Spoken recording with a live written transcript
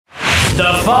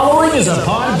The following is a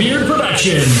Podbeard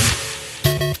production.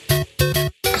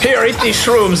 Here, eat these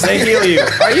shrooms. They heal you.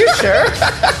 Are you sure?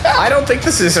 I don't think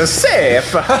this is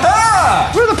safe. We're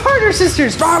the Partner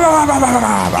Sisters. In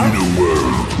a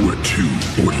world where two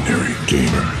ordinary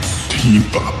gamers team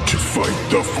up to fight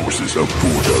the forces of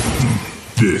boredom,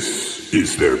 this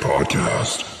is their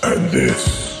podcast, and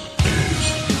this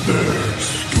is their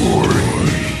story.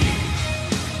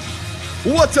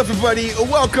 What's up, everybody?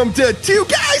 Welcome to Two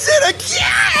Guys in a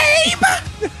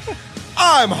Game!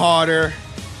 I'm Hodder.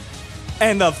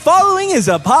 And the following is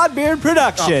a Podbeard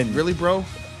production. Oh, really, bro?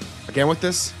 Again with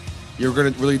this? You're gonna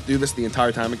really do this the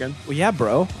entire time again? Well, yeah,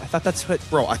 bro. I thought that's what...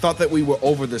 Bro, I thought that we were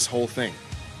over this whole thing.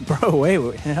 Bro,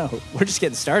 wait, no. We're just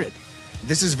getting started.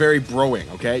 This is very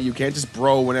broing, okay? You can't just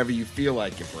bro whenever you feel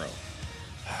like it, bro.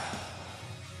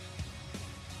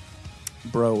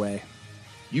 Bro way.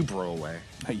 You bro away.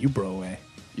 You bro way.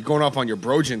 You're going off on your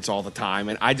brogents all the time,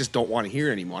 and I just don't want to hear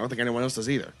it anymore. I don't think anyone else does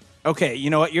either. Okay, you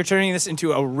know what? You're turning this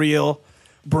into a real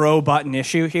bro button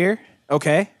issue here,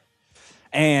 okay?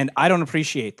 And I don't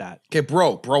appreciate that. Okay,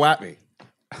 bro at me.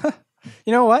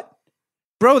 You know what?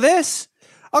 Bro this.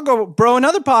 I'll go bro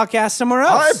another podcast somewhere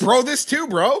else. All right, bro this too,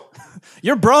 bro.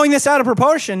 You're broing this out of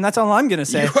proportion. That's all I'm going to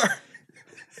say.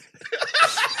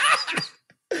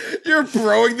 You're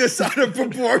broing this out of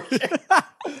proportion.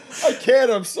 I can't.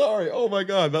 I'm sorry. Oh my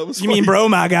god, that was. You funny. mean bro,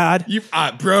 my God? You,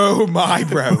 bro, my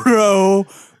bro. Bro,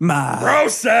 my Bro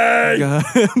say. God.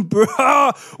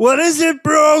 Bro, what is it,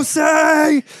 bro?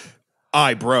 Say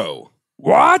I bro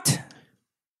what,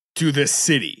 to this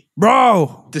city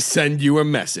bro? to send you a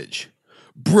message.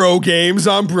 Bro games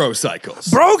on bro cycles.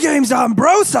 Bro games on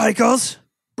bro cycles.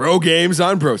 Bro games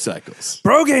on bro cycles.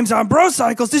 Bro games on bro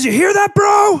cycles. Did you hear that,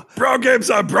 bro? Bro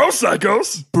games on bro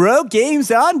cycles. Bro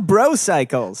games on bro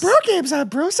cycles. Bro games on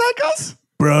bro cycles.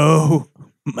 Bro,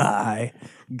 my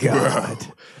God.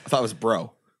 I thought it was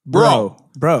bro. Bro.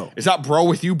 Is that bro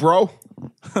with you, bro?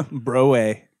 Bro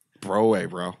way. Bro way,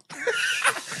 bro.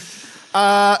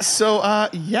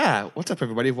 Yeah. What's up,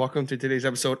 everybody? Welcome to today's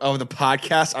episode of the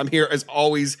podcast. I'm here, as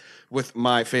always, with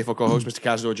my faithful co-host, Mr.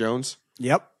 Cazador Jones.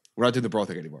 Yep. We're not doing the bro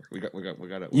thing anymore. We got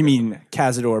it. You mean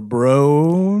Cazador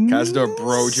Bro? Cazador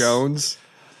Bro Jones.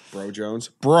 Bro Jones.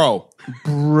 Bro.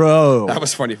 That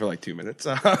was funny for like 2 minutes.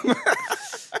 So,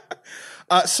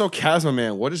 Kazma,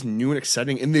 man, what is new and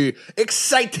exciting in the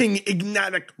exciting,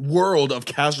 ignatic world of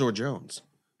Cazador Jones?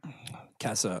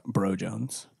 Casa Bro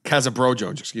Jones. Kaza Bro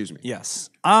Jones, excuse me. Yes.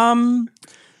 Not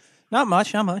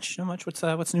much.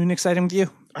 What's new and exciting with you?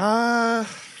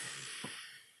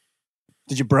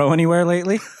 Did you bro anywhere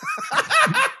lately?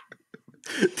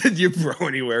 Did you bro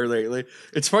anywhere lately?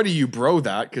 It's funny you bro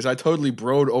that because I totally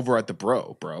broed over at the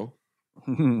bro.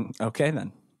 Okay,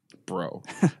 then. Bro.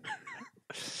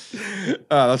 That's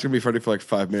going to be funny for like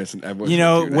 5 minutes. And everyone's you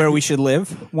know like, where we should live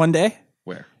one day?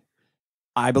 Where?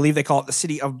 I believe they call it the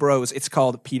city of bros. It's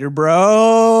called Peterborough.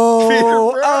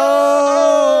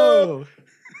 Oh!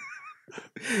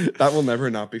 That will never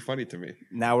not be funny to me.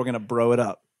 Now we're going to bro it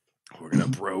up. We're going to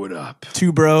bro it up.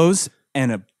 2 bros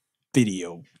and a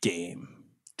video game.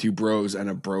 2 bros and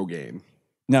a bro game.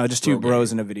 No, just 2 Bro bros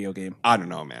game. and a video game. I don't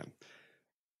know, man.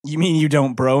 You mean you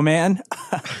don't bro, man?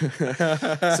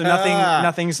 So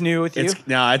nothing's new with you? It's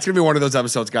going to be one of those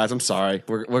episodes, guys. I'm sorry.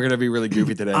 We're going to be really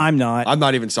goofy today. I'm not. I'm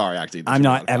not even sorry, actually. I'm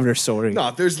not ever sorry.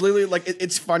 No, there's literally like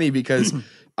it's funny because well,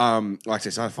 actually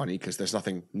it's not funny because there's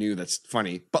nothing new that's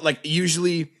funny. But like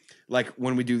usually like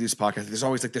when we do these podcasts, there's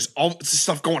always like there's all this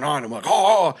stuff going on. I'm like,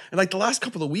 oh, and like the last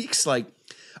couple of weeks, like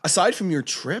aside from your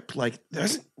trip, like there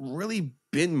hasn't really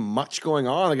been much going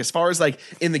on. Like as far as like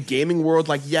in the gaming world,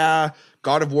 like yeah,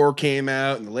 God of War came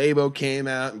out and the Labo came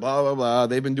out and blah blah blah.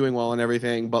 They've been doing well and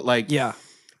everything, but like Yeah.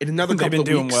 in another couple They've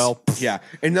been of weeks, doing well. Yeah,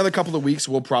 in another couple of weeks,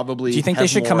 we'll probably. Do you think they have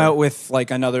should come more- out with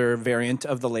like another variant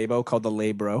of the Labo called the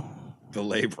Labro? the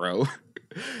Labro?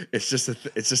 It's just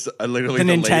literally The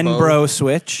the Nintendo Labo.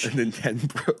 Switch. The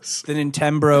Nintendo. The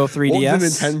Nintendo 3DS. What would the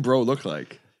Nintendo look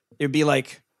like? It would be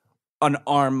like an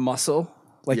arm muscle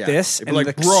like Yeah. this. It'd be And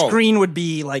like, the bro. screen would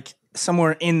be like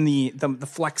somewhere in the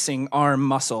flexing arm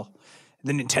muscle.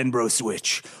 The Nintendo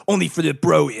Switch. Only for the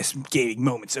broiest gaming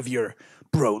moments of your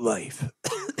bro life.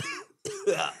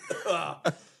 You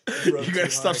gotta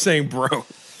stop saying bro.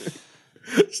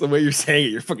 It's the way you're saying it.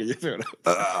 You're throwing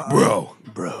up.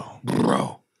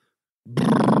 Bro.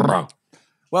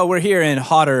 Well, we're here in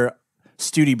Hodder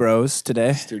Studi Bros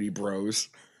today. Studi bros.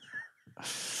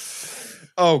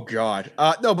 Oh God.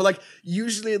 No, but like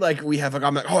usually like we have like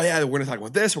I'm like, oh yeah, we're gonna talk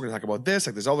about this, we're gonna talk about this.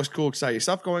 Like there's all this cool, exciting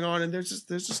stuff going on, and there's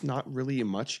just not really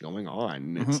much going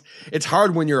on. It's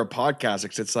hard when you're a podcast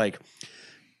because it's like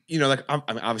you know, like I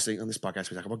mean, obviously on this podcast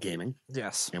we talk about gaming.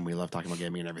 Yes. And we love talking about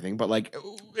gaming and everything, but like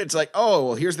it's like, oh,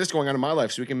 well, here's this going on in my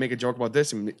life, so we can make a joke about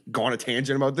this and go on a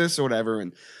tangent about this or whatever.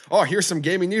 And oh, here's some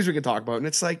gaming news we can talk about. And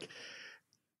it's like,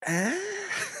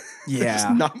 there's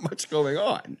not much going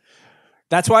on.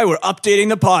 That's why we're updating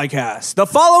the podcast. The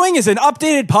following is an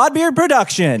updated Podbeard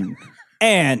production.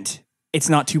 And it's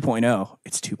not 2.0,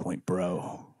 it's 2.0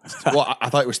 bro. Well,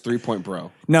 I thought it was 3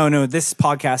 bro. No, this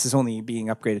podcast is only being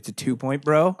upgraded to 2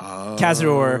 bro. Oh.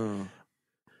 Cazador.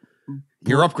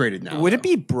 You're upgraded now. Would it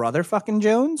be Brother fucking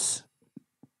Jones?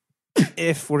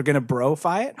 If we're gonna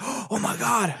brofy it? Oh my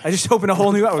god! I just opened a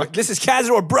whole new. This is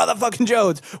Cazador Brother fucking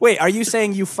Jones. Wait, are you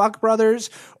saying you fuck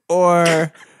brothers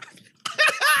or?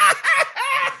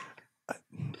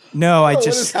 No, what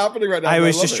is happening right now? I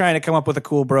was just trying to come up with a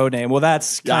cool bro name. Well,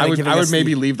 that's I would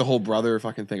maybe the leave the whole brother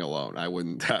fucking thing alone. I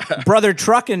wouldn't. Brother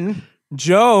Truckin'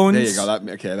 Jones. There you go.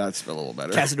 Okay, that's a little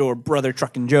better. Cazador Brother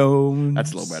Truckin' Jones.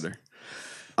 That's a little better.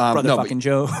 Brother fucking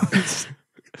Jones.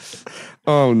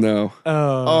 Oh no.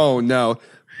 Oh no.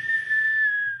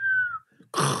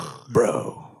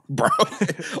 Bro.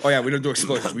 Oh yeah, we don't do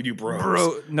explosions. We do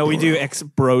bros. No, we do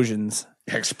explosions.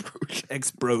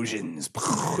 Explosions.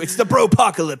 It's the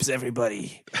bropocalypse,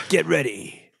 everybody. Get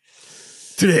ready.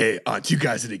 Today on Two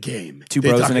Guys in a Game. Two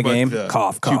bros in a game.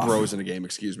 Cough. Two bros in a game,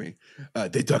 excuse me.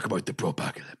 They talk about the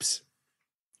bropocalypse.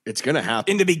 It's gonna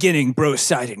happen. In the beginning, Bro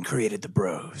Sidon created the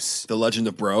bros. The Legend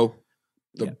of Bro.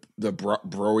 The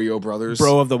Broio brothers.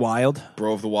 Bro of the Wild.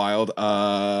 Bro of the Wild.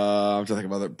 I'm trying to think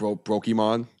about it.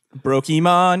 Brokemon.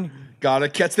 Brokemon. Gotta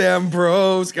catch them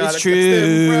bros. Gotta it's catch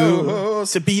true. them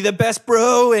bros. To be the best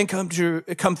bro and come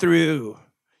through.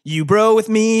 You bro with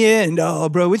me and I'll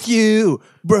bro with you.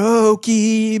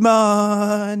 Brokemon.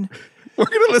 We're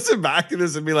gonna listen back to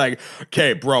this and be like,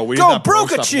 okay, bro, we did Go that bro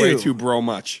stuff Brokachu. way too bro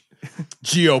much.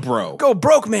 Geo bro. Go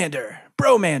Brokemander.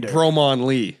 Bromander. Bromon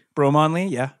Lee. Bromon Lee,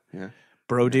 yeah.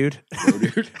 Bro dude. Bro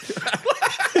dude.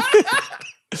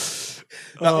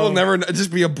 That will never just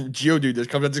be a Geo dude that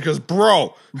comes out just because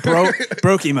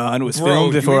Brokemon was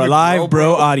filmed before a live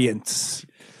bro audience.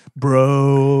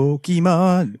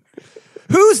 Brokemon.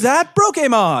 Who's that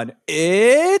Brokemon?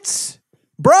 It's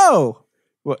Bro.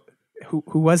 What?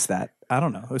 Who was that? I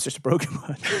don't know. It was just a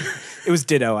Brokemon. It was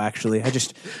Ditto, actually.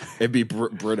 It'd be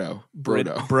Brodo.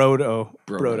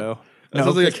 Brodo. That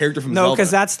sounds like a character from Zelda. No,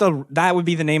 because that would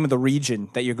be the name of the region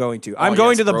that you're going to. I'm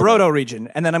going to the Brodo region,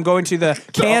 and then I'm going to the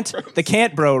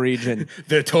Can't Bro region.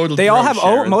 They all have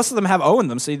O. Most of them have O in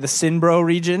them. So the Sinbro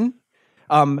region,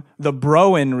 the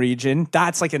Broen region.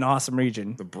 That's like an awesome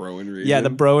region. The Broen region. Yeah, the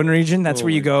Broen region. That's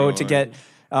where you go to get,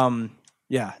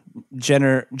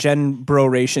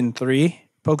 Generation 3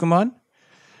 Pokemon,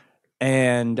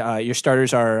 and your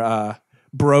starters are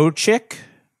Brochick,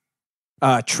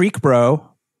 Treek Bro.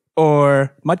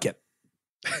 Or Mudkip.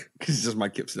 Because it's just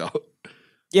Mudkip's though.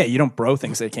 Yeah, you don't bro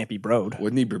things that can't be broed.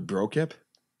 Wouldn't he be Brokip?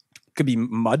 Could be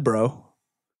Mud Bro.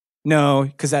 No,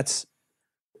 because that's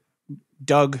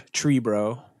Doug Tree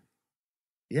Bro.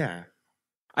 Yeah.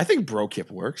 I think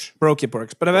Brokip works. Brokip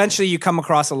works. But eventually you come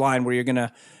across a line where you're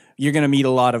gonna meet a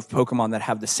lot of Pokemon that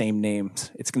have the same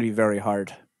names. It's gonna be very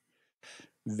hard.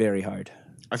 Very hard.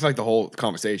 I feel like the whole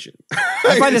conversation.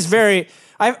 I find this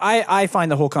I find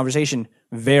the whole conversation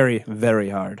very, very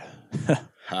hard.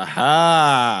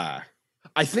 Ha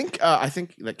I think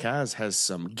that Kaz has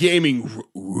some gaming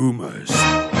rumors.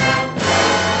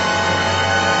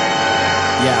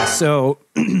 Yeah, so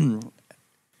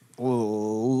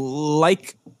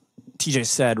like TJ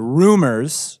said,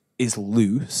 rumors is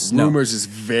loose. Rumors is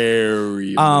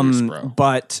very loose, bro.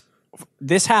 But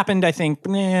this happened, I think,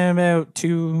 about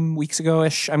 2 weeks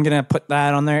ago-ish. I'm going to put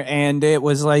that on there. And it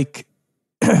was like,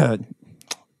 when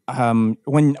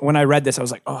I read this, I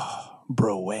was like, oh,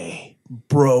 bro way.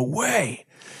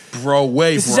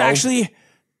 This is actually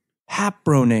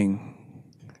happening.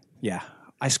 Yeah,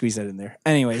 I squeezed that in there.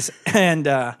 Anyways, and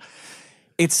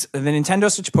it's the Nintendo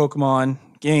Switch Pokemon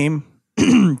game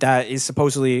that is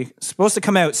supposed to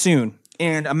come out soon.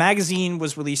 And a magazine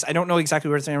was released. I don't know exactly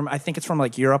where it's from. I think it's from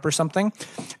like Europe or something.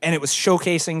 And it was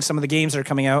showcasing some of the games that are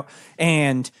coming out.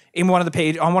 And on one of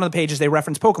the pages, they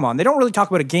reference Pokemon. They don't really talk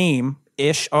about a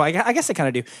game-ish. Oh, I guess they kind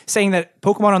of do. Saying that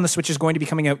Pokemon on the Switch is going to be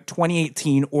coming out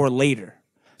 2018 or later.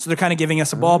 So they're kind of giving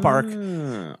us a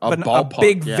ballpark. A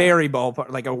big, very ballpark.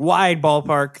 Like a wide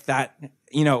ballpark that,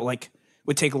 like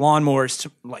would take lawnmowers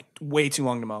to like way too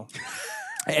long to mow.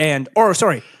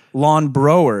 Lawn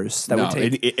browers would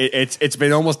take. It's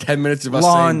been almost 10 minutes of us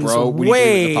saying bro.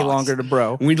 Way longer to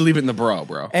bro. We need to leave it in the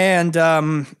bro. And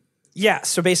Yeah,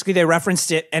 so basically they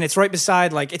referenced it, and it's right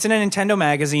beside, like, it's in a Nintendo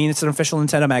magazine. It's an official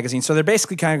Nintendo magazine. So they're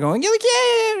basically kind of going, you're like,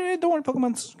 yeah, don't worry,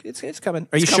 Pokemon's, it's coming.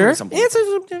 Are you coming sure? at some point.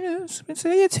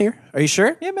 It's here. Are you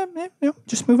sure? Yeah, man, yeah,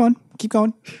 just move on. Keep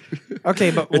going.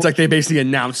 Okay, but It's like they basically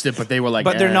announced it, but they were like,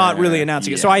 but they're not really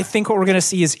announcing it. So I think what we're going to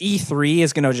see is E3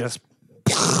 is going to just,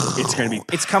 it's gonna be.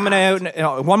 it's coming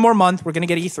out one more month. We're going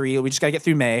to get E3. We just got to get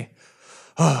through May.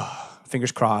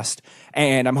 Fingers crossed.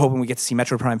 And I'm hoping we get to see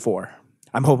Metro Prime 4.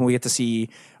 I'm hoping we get to see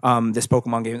this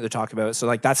Pokemon game that they're talking about. So,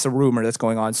 like, that's the rumor that's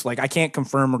going on. So, like, I can't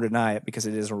confirm or deny it because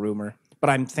it is a rumor. But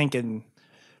I'm thinking,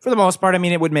 for the most part, I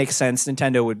mean, it would make sense.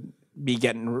 Nintendo would be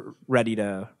getting ready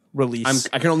to release.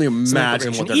 I can only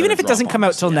imagine what they're even gonna if it doesn't drop come on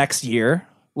out us. till next year,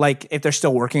 like, if they're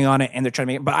still working on it and they're trying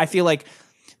to make it. But I feel like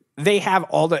they have it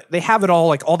all,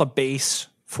 like, all the base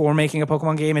for making a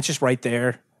Pokemon game. It's just right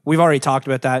there. We've already talked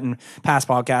about that in past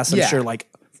podcasts. I'm Yeah. sure, like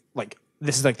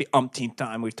this is like the umpteenth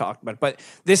time we've talked about it. But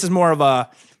this is more of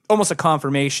almost a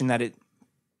confirmation that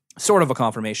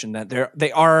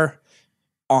they are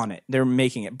on it. They're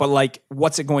making it. But, like,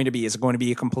 what's it going to be? Is it going to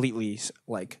be a completely,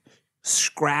 like,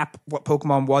 scrap what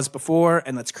Pokemon was before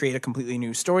and let's create a completely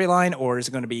new storyline? Or is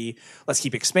it going to be, let's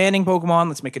keep expanding Pokemon,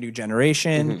 let's make a new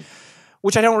generation?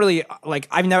 Which I don't really like.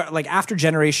 I've never, like, after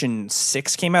Generation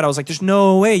 6 came out, I was like, there's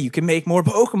no way you can make more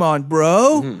Pokemon,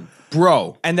 bro.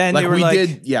 Bro. And then like, they were we like,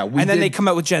 did, yeah, we and then did. they come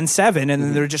out with Gen 7, and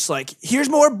then they're just like, here's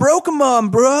more Brokemon,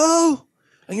 bro.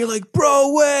 And you're like,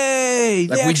 bro, way.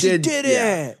 Like, They actually did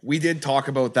yeah, it. we did talk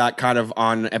about that kind of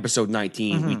on episode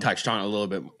 19. We touched on it a little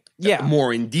bit Yeah.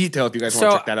 more in detail if you guys want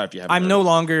to check that out if you haven't. I'm heard no it.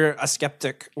 longer a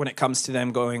skeptic when it comes to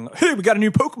them going, hey, we got a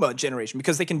new Pokemon generation,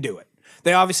 because they can do it.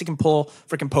 They obviously can pull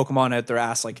freaking Pokemon out their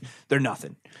ass like they're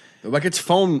nothing. Like, it's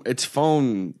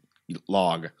phone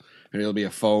log. And it'll be a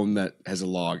phone that has a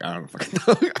log. I don't know if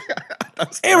I can.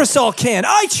 Aerosol can,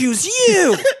 I choose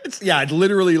you. Yeah, it's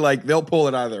literally like they'll pull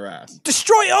it out of their ass.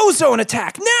 Destroy ozone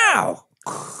attack now.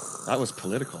 That was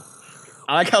political.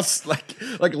 I like how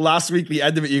like last week the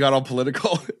end of it you got all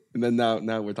political, and then now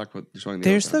we're talking about destroying the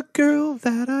There's ozone. the girl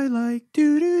that I like.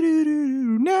 Do do do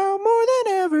do. Now more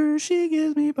than ever, she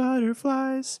gives me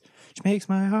butterflies. She makes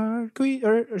my heart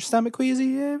or stomach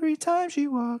queasy every time she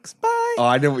walks by. Oh,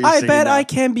 I know what you're I singing bet now. I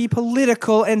can be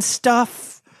political and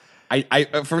stuff. I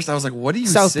at first I was like, what are you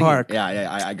South singing? Park. Yeah,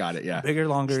 I got it. Yeah, Bigger,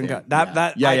 longer, and Stand- gut.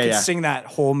 yeah. I Yeah, could yeah. sing that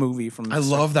whole movie from. I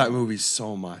love that movie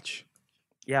so much.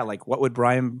 Yeah, like what would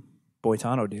Brian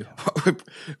Boitano do?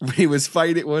 when he was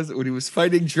fighting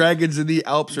dragons in the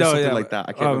Alps or something like that.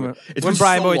 I can't remember. It's when been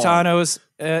Brian so long. Boitano's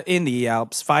in the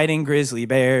Alps fighting grizzly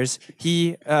bears,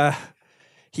 he I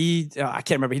can't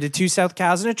remember. He did 2 South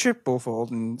cows and a triple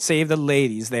fold and saved the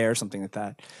ladies there or something like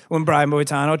that. When Brian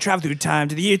Boitano traveled through time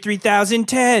to the year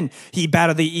 3010, he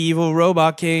battled the evil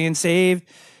robot king and saved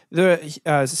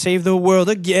the world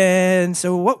again.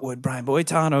 So what would Brian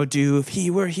Boitano do if he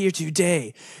were here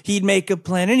today? He'd make a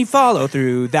plan and he'd follow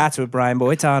through. That's what Brian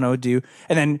Boitano do.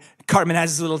 And then Cartman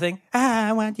has this little thing.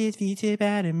 I want this feature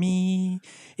out of me.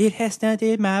 It has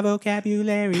stunted my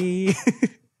vocabulary.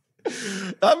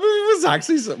 That movie was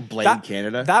actually Blame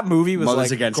Canada. That movie was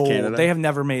Mothers like Against gold. Canada. They have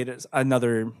never made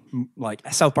another, like,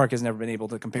 South Park has never been able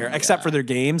to compare, except for their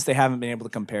games. They haven't been able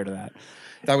to compare to that.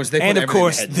 That was they And put of everything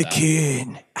course, ahead of the that.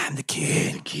 king. I'm the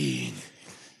king. King.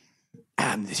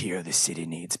 I'm the hero the city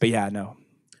needs. But yeah, no.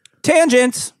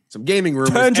 Tangents. Some gaming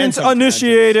rumors. Tangents and some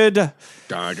initiated. tangents.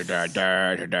 I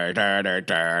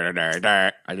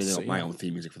did my own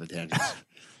theme music for the tangents.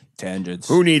 Tangents.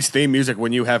 Who needs theme music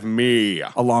when you have me?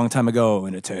 A long time ago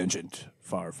in a tangent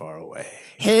far, far away.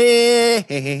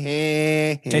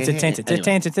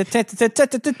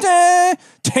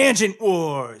 Tangent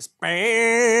Wars.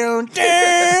 And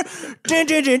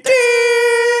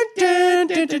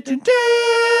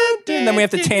then we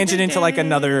have to tangent into like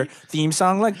another theme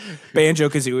song, like Banjo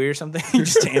Kazooie or something.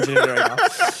 Just tangent it right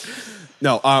off.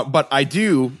 No, but I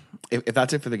do. If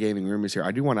that's it for the gaming rumors here,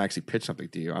 I do want to actually pitch something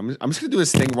to you. I'm just gonna do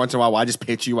this thing once in a while where I just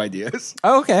pitch you ideas.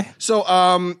 Oh, okay. So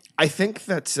I think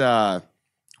that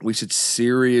we should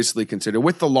seriously consider,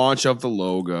 with the launch of the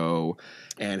logo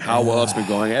and how well it's been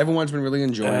going. Everyone's been really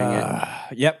enjoying it.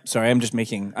 Yep. Sorry, I'm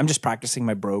just practicing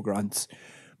my bro grunts.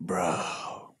 Bro,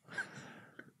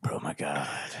 my God.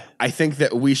 I think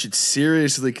that we should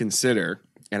seriously consider,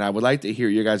 and I would like to hear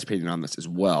your guys' opinion on this as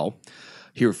well,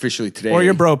 here officially today. Or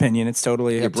your bro opinion. It's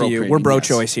totally up bro to you. opinion, We're bro yes.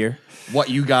 choice here.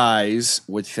 What you guys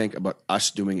would think about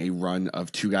us doing a run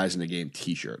of 2 Guys in a Game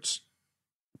t-shirts.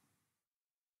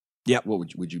 Yep.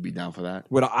 What would you be down for that?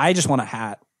 I just want a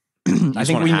hat. I just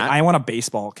think want a hat? I want a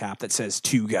baseball cap that says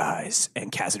 2 guys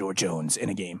and Cazador Jones in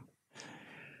a game.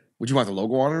 Would you want the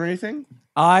logo on it or anything?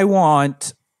 I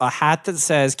want a hat that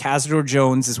says Cazador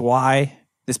Jones is why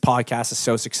this podcast is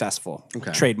so successful.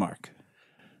 Okay. Trademark.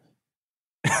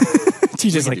 We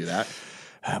TJ's can like, do that.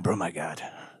 bro, my God.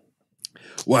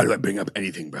 Why do I bring up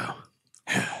anything, bro?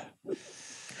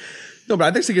 No, but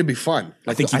I think it's gonna be fun.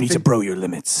 I think you need to bro your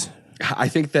limits. I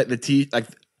think that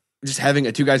just having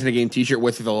a 2 guys in a game T-shirt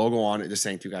with the logo on it, just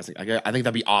saying 2 guys. I think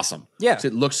that'd be awesome. Yeah. So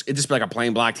it just be like a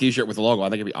plain black T-shirt with the logo. I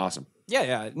think it'd be awesome.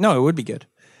 Yeah. No, it would be good.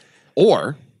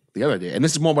 Or the other day, and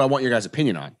this is more what I want your guys'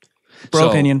 opinion on. Bro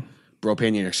opinion.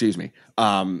 Excuse me.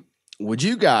 Would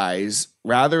you guys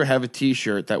rather have a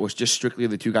T-shirt that was just strictly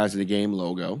the 2 guys in the game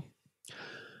logo,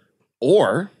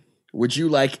 or would you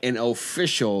like an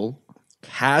official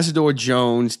Cazador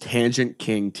Jones Tangent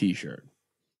King T-shirt,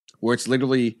 where it's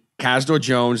literally Cazador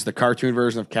Jones, the cartoon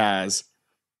version of Kaz,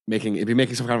 it'd be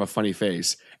making some kind of a funny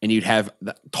face, and you'd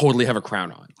totally have a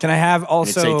crown on. Can I have say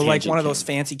also like Tangent one of those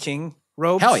King. fancy king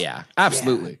robes? Hell yeah,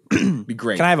 absolutely, be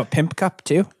great. Can I have a pimp cup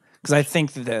too? Because I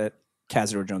think that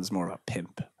Cazador Jones is more of a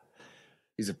pimp.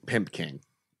 He's a pimp king.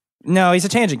 No, he's a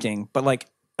tangent king, but like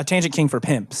a tangent king for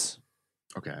pimps.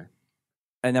 Okay.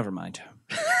 Never mind.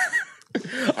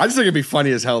 I just think it'd be funny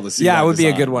as hell to see. Yeah, that it would be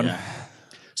a design. good one. Yeah.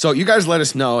 So you guys let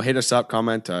us know. Hit us up,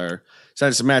 comment, or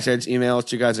send us a message. Email us,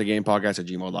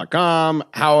 2guysinagamepodcast@gmail.com.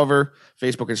 However,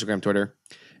 Facebook, Instagram, Twitter.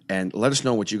 And let us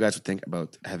know what you guys would think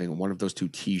about having one of those 2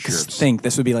 T-shirts. Think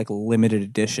this would be like limited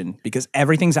edition because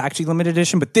everything's actually limited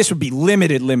edition, but this would be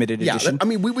limited Yeah, edition. I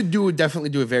mean, we would definitely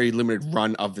do a very limited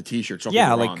run of the T-shirts. Don't Yeah,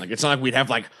 get me like- wrong. It's not like we'd have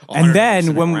like 100 And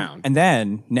then around. and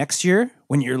then next year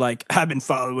when you're like, I've been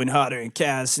following Hodder and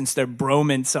Kaz since their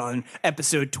bromance on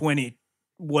episode 20,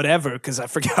 whatever, because I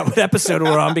forgot what episode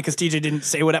we're on because TJ didn't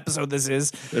say what episode this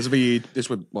is.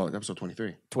 episode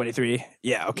 23. 23.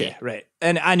 Yeah, okay, right.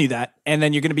 And I knew that. And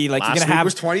then you're gonna be like, Last you're week gonna have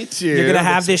was 22. You're gonna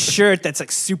have this shirt that's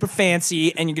like super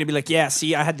fancy, and you're gonna be like, yeah,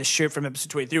 see, I had this shirt from episode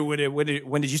 23.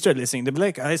 When did you start listening? They'll be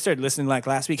like, I started listening like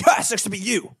last week. It sucks to be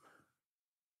you.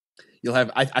 You'll have.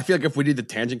 I feel like if we did the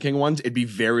Tangent King ones, it'd be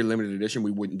very limited edition.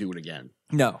 We wouldn't do it again.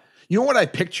 No. You know what I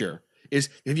picture is,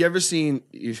 have you ever seen?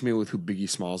 You familiar with who Biggie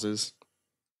Smalls is?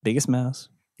 Biggest mouse.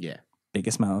 Yeah.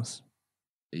 Biggest mouse.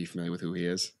 Are you familiar with who he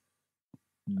is?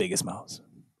 Biggest mouse.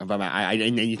 I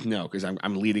need to know because I'm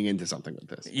leading into something with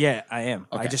this. Yeah, I am.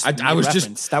 Okay. I just I was just-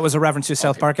 reference. That was a reference to a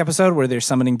South Park episode where they're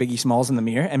summoning Biggie Smalls in the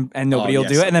mirror and nobody will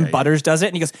yes, do it. And then okay, Butters does it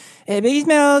and he goes, hey, Biggie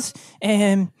Smalls,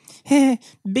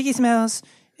 Biggie Smalls,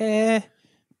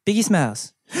 Biggie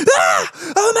Smalls. Ah!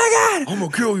 Oh my God! I'm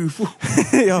gonna kill you, fool.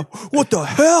 Yo, what the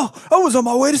hell? I was on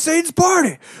my way to Satan's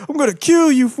party. I'm gonna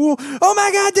kill you, fool. Oh my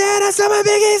God, Dad, I summoned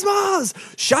Biggie Smalls.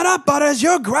 Shut up, Butters.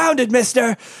 You're grounded,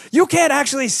 mister. You can't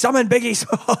actually summon Biggie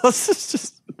Smalls. It's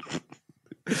just...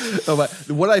 No, but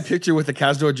what I picture with the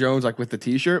Cazador Jones, like with the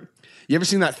T-shirt, you ever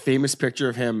seen that famous picture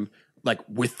of him, like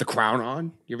with the crown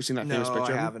on? You ever seen that famous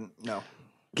picture? of him? No.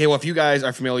 Okay, well, if you guys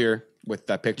are familiar with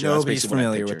that picture, that's Nobody's basically what I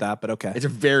familiar with picture. that, but okay. It's a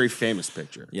very famous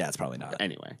picture. Yeah, it's probably not.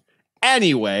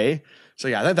 Anyway, so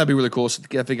yeah, that'd be really cool. So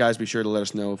definitely, guys, be sure to let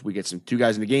us know if we get some 2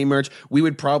 guys in the game merch. We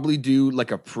would probably do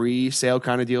like a pre-sale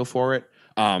kind of deal for it,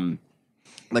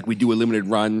 like we do a limited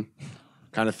run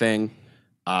kind of thing.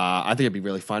 I think it'd be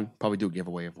really fun. Probably do a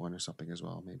giveaway of one or something as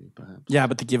well, maybe perhaps. Yeah,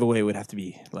 but the giveaway would have to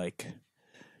be like,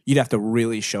 you'd have to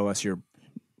really show us your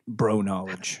bro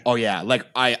knowledge. Oh yeah, like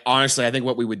I think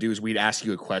what we would do is we'd ask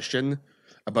you a question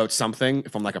about something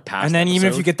from like a past, And then even if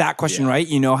episode. you get that question Yeah. right,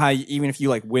 you know how even if you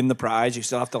like win the prize, you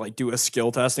still have to like do a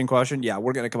skill testing question. Yeah,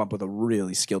 we're gonna come up with a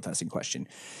really skill testing question.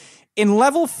 In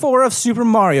level 4 of Super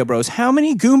Mario Bros., how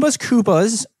many Goombas,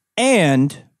 Koopas,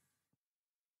 and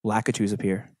Lakitus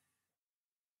appear?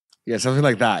 Yeah, something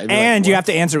like that. It'd be And like, you what? have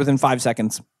to answer within 5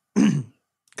 seconds.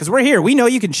 Because we're here. We know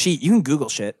you can cheat. You can Google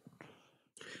shit.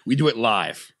 We do it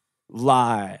live.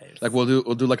 Live. Like we'll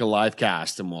do like a live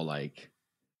cast, and we'll like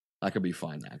that could be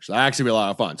fun. Actually, that actually be a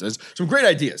lot of fun. So there's some great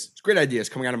ideas. It's great ideas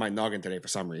coming out of my noggin today for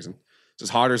some reason. It's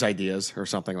just Harder's ideas or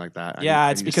something like that. Yeah, I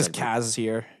need it's to because say that. Kaz is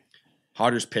here.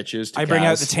 Harder's pitches. To I bring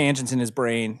out Kaz. the tangents in his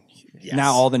brain. Yes.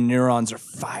 Now all the neurons are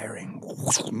firing.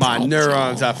 My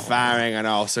neurons are firing on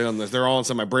all cylinders. They're all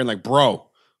inside my brain. Like, bro,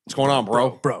 what's going on,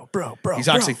 bro? Bro. He's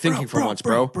actually thinking for once,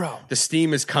 bro. The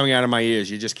steam is coming out of my ears.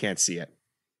 You just can't see it.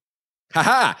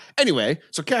 Haha. Anyway,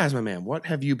 so Kaz, my man, what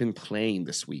have you been playing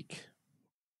this week?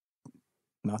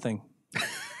 Nothing.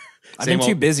 I've Same been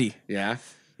too old- busy. Yeah.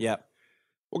 Yep.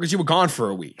 Well, because you were gone for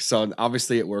a week, so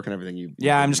obviously at work and everything,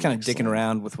 Yeah, I'm just kind of dicking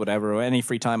around with whatever. Any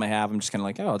free time I have, I'm just kind of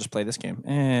like, oh, I'll just play this game.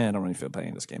 I don't really feel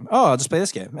playing this game. Oh, I'll just play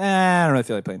this game. I don't really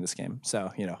feel like playing this game.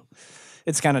 So, you know,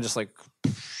 it's kind of just like,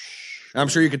 I'm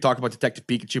sure you could talk about Detective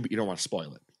Pikachu, but you don't want to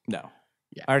spoil it. no.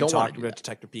 Yeah, I already don't wanna talked do about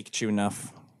Detective Pikachu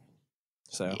enough.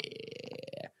 So,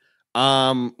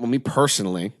 Well, me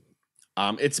personally,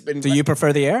 it's been. Do you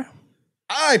prefer the air?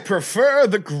 I prefer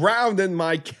the ground and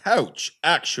my couch,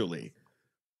 actually.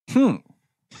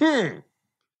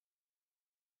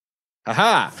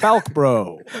 Haha. Falk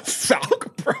bro.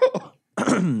 Falk,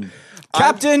 bro.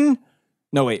 Captain.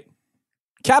 No, wait.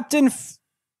 Captain.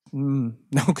 No,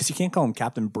 because you can't call him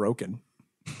Captain Broken.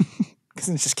 Because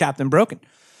it's just Captain Broken.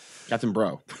 Captain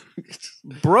Bro.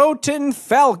 Broton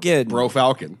Falcon. Bro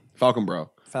Falcon. Falcon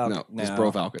Bro. Falcon. No, it's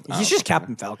Bro Falcon. He's just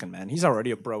Captain Falcon, man. He's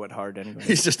already a bro at heart anyway.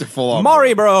 He's just a full on.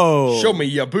 Mari bro. Show me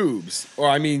your boobs. Or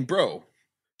I mean, bro.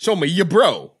 Show me your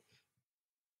bro.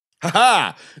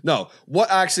 Haha. No,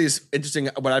 what actually is interesting,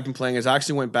 what I've been playing is I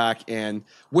actually went back and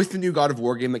with the new God of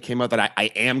War game that came out that I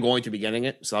am going to be getting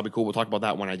it. So that'll be cool. We'll talk about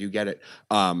that when I do get it.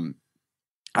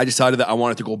 I decided that I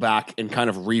wanted to go back and kind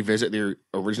of revisit the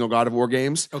original God of War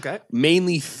games. Okay.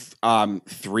 Mainly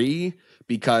 3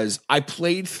 because I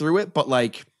played through it, but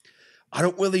like I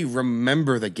don't really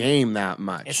remember the game that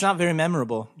much. It's not very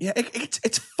memorable. Yeah,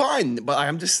 it's fun, but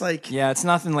I'm just like Yeah, it's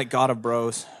nothing like God of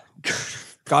Bros.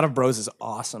 God of Bros is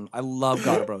awesome. I love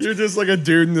God of Bros. You're just like a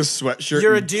dude in a sweatshirt.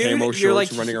 You're a and dude. camo You're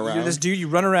shorts like running around. You're this dude. You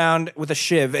run around with a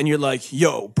shiv, and you're like,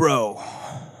 "Yo, bro,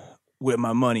 where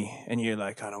my money?" And you're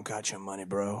like, "I don't got your money,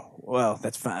 bro." Well,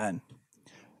 that's fine,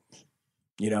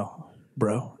 you know,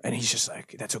 bro. And he's just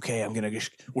like, "That's okay.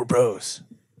 We're bros.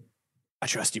 I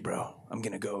trust you, bro. I'm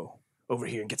gonna go over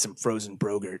here and get some frozen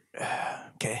brogurt.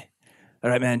 Okay, all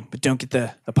right, man. But don't get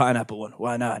the pineapple one.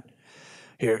 Why not?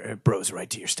 Here, bro's right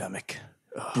to your stomach."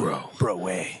 Bro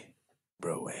way.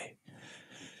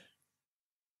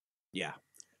 Yeah.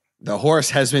 The horse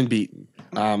has been beaten.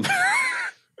 God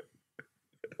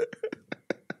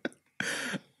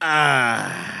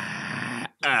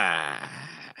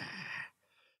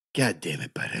damn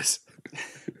it, Bettis.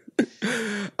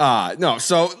 No,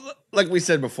 so like we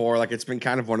said before, like it's been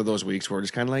kind of one of those weeks where we're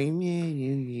just kind of like,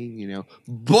 you know.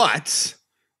 But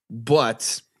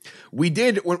we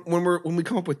did when we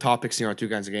come up with topics here on Two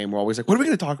Guys a Game, we're always like, what are we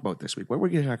going to talk about this week? What are we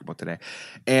going to talk about today?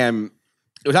 And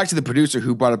it was actually the producer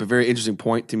who brought up a very interesting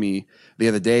point to me the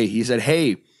other day. He said,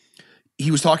 hey, he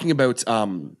was talking about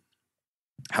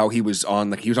how he was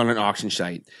on an auction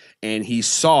site and he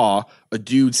saw a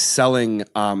dude selling.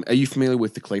 Are you familiar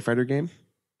with the Clay Fighter game?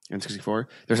 N64.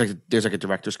 There's like a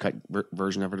director's cut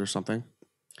version of it or something.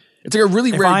 It's like a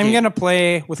really rare game. If I'm going to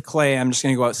play with clay, I'm just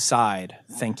going to go outside.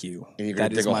 Thank you. And you're going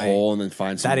to dig a hole and then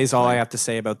find some. That is all I have to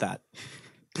say about that.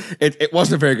 It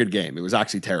wasn't a very good game. It was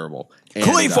actually terrible. And,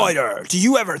 Clay Fighter! Do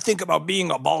you ever think about being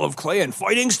a ball of clay and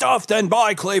fighting stuff? Then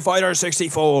buy Clay Fighter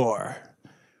 64.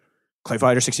 Clay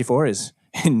Fighter 64 is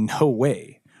in no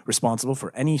way responsible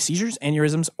for any seizures,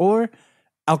 aneurysms, or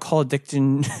alcohol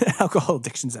addictions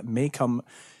that may come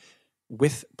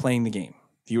with playing the game.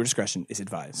 Viewer discretion is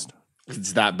advised.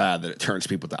 It's that bad that it turns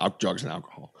people to drugs and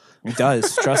alcohol. It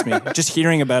does. Trust me. Just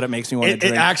hearing about it makes me want to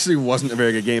drink. It actually wasn't a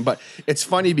very good game, but it's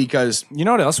funny because... You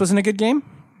know what else wasn't a good game?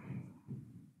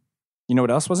 You know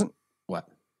what else wasn't? What?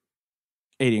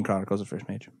 Alien Chronicles: The First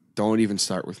Mage. Don't even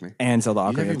start with me. And Zelda You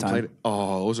never Ocarina of even Time. played it.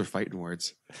 Oh, those are fighting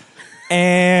words.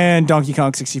 And Donkey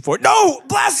Kong 64. No!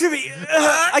 Blasphemy!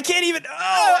 I can't even...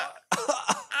 I'm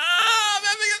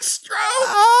having a stroke!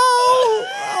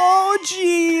 Oh,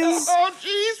 jeez. Oh,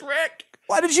 jeez, Rick!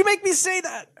 Why did you make me say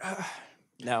that?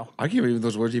 No. I can't believe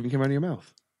those words even came out of your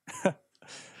mouth.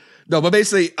 No, but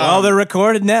basically... Well, they're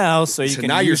recorded now, so you can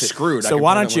now use you're it. screwed. I So can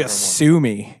why play don't them you whenever I want. sue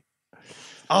me?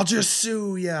 I'll just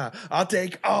sue ya. I'll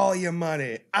take all your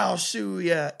money. I'll sue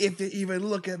ya if you even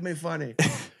look at me funny.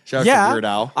 Shout out to Weird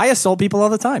Al. I assault people all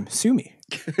the time. Sue me.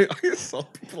 I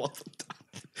assault people all the time.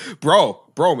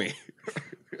 Bro me.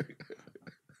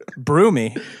 Brew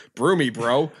me. Brew me,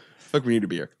 bro. Look, we need a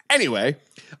beer. Anyway,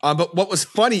 but what was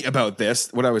funny about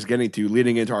this, what I was getting to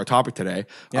leading into our topic today.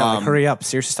 Yeah, like, hurry up.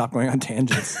 Seriously, stop going on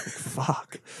tangents.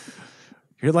 Fuck.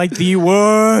 You're like the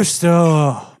worst.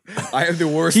 Oh. I am the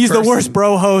worst. He's person, the worst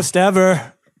bro host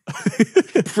ever.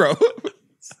 bro.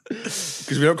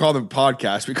 Because we don't call them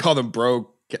podcasts. We call them bro.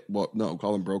 Well, no,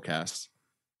 call them brocasts.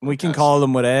 We can call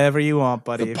them whatever you want,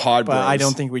 buddy. The pod but I bros.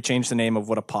 don't think we changed the name of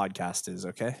what a podcast is,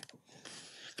 okay?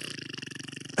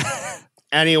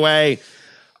 Anyway,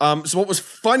 so what was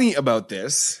funny about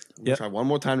this? Yep. Try one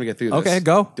more time to get through this. Okay,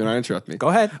 go. Do not interrupt me. Go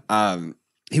ahead.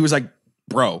 He was like,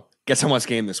 bro, guess how much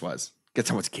game this was? Guess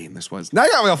how much game this was? Now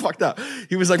you got me all fucked up.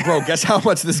 He was like, bro, guess how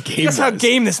much this game Guess was? how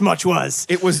game this much was.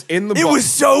 It was in the It was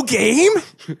so game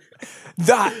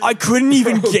that I couldn't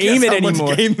even game it anymore.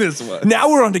 Much game this was. Now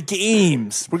we're on to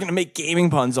games. We're gonna make gaming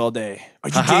puns all day. Are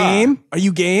you game? Are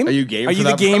you game? Are you game Are for you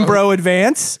the that, Game bro? Bro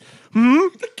Advance?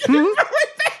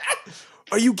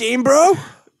 Are you Game Bro? Are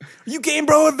you Game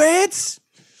Bro Advance?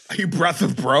 Are you Breath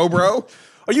of bro?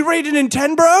 Are you rated in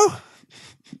 10, bro?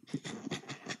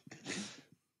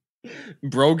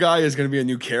 Bro guy is going to be a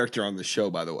new character on the show,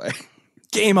 by the way.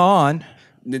 Game on.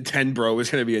 Nintendo is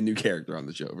going to be a new character on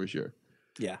the show for sure.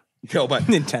 Yeah. No, but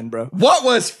Nintendo. what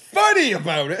was funny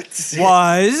about it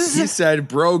Was he said,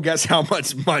 bro, guess how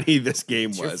much money this game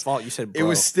was. your fault. You said bro. It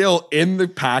was still in the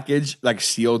package, like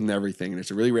sealed and everything, and it's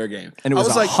a really rare game. And it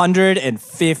was like,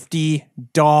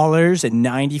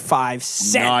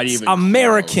 $150.95. not even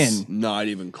American. close. Not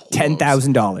even close.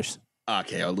 $10,000.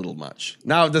 Okay, a little much.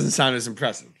 Now it doesn't sound as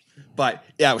impressive, but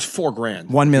yeah, it was $4,000.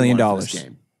 $1 million. For this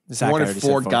game. Zach I wanted already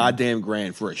said $4 $4,000. goddamn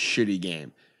grand for a shitty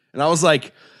game, and I was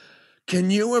like,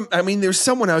 can you? I mean, there's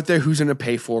someone out there who's going to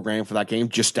pay $4,000 for that game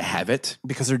just to have it,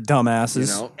 Because they're dumbasses.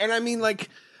 you know? And I mean, like,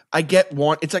 I get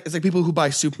one. It's like people who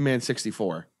buy Superman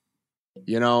 64.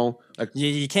 You know, like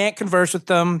You can't converse with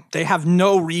them. They have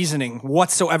no reasoning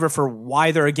whatsoever for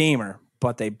why they're a gamer.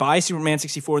 But they buy Superman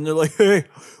 64 and they're like, hey,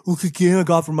 look at the game I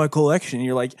got from my collection. And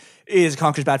you're like, is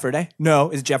Conker's Bad for a Day? No.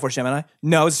 Is it Jet Force Gemini?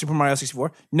 No. Is it Super Mario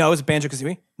 64? No. Is it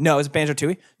Banjo-Kazooie? No. Is it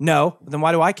Banjo-Tooie? No. Then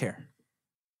why do I care?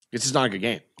 it's just not a good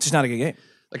game. It's just not a good game.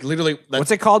 Like literally, What's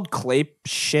it called? Clay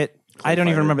shit? I don't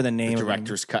even remember the name. The of it.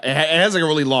 director's cut. It has like a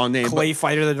really long name. Clay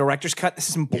Fighter, the director's cut. This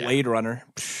isn't Blade Runner.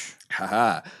 Psh.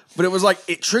 Haha. But it was like,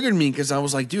 it triggered me because I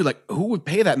was like, dude, like, who would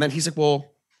pay that? And then he's like,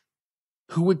 well,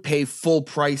 who would pay full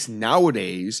price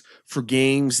nowadays for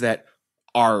games that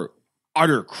are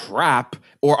utter crap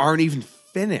or aren't even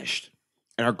finished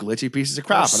and are glitchy pieces of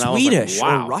crap? And I was Swedish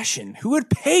like, wow, or Russian. Who would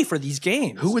pay for these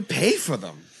games? who would pay for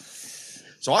them?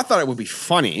 So I thought it would be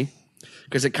funny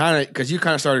because you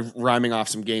kind of started rhyming off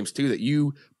some games too that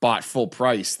you bought full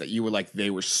price that you were like, they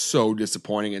were so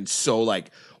disappointing and so like,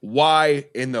 why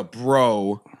in the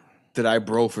bro did I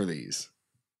bro for these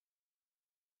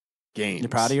games? You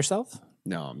proud of yourself?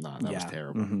 No, I'm not. That was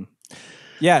terrible. Mhm.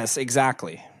 Yes,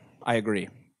 exactly. I agree.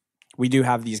 We do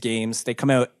have these games. They come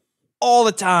out all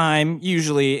the time,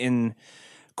 usually in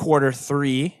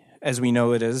Q3, as we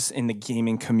know it is in the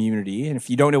gaming community. And if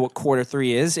you don't know what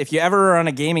Q3 is, if you ever are on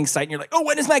a gaming site and you're like, oh,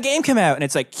 when does my game come out? And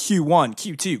it's like Q1,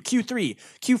 Q2, Q3,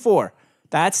 Q4.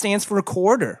 That stands for a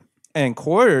quarter. And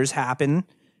quarters happen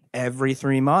every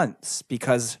 3 months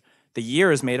because the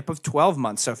year is made up of 12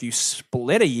 months. So if you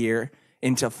split a year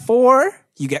into 4,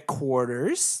 you get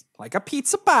quarters, like a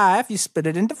pizza pie if you split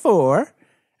it into 4.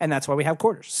 And that's why we have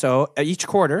quarters. So each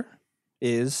quarter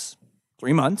is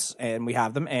 3 months, and we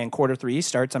have them. And Q3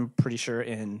 starts, I'm pretty sure,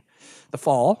 in the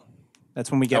fall.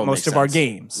 That's when we get Oh, most makes of our sense.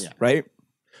 games, Yeah. right?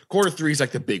 Q3 is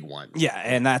like the big one. Yeah,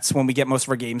 and that's when we get most of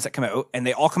our games that come out. And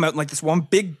they all come out in like this one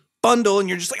big bundle, and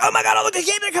you're just like, oh my God, all of the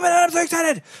games are coming out. I'm so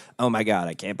excited. Oh my God,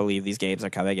 I can't believe these games are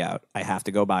coming out. I have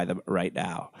to go buy them right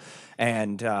now.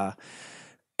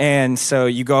 And so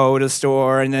you go to the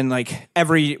store, and then like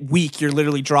every week you're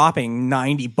literally dropping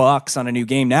 $90 on a new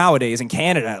game nowadays in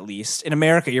Canada, at least. In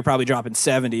America, you're probably dropping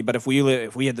 70. But if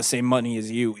we had the same money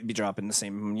as you, we'd be dropping the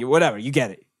same. Whatever, you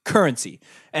get it. Currency.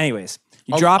 Anyways,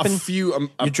 you're dropping you're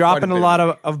a lot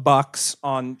of bucks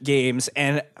on games,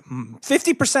 and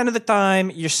 50% of the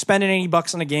time you're spending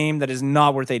 $80 on a game that is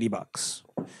not worth $80.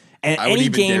 And I would any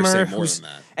even dare say gamer more than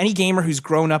that. any gamer who's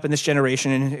grown up in this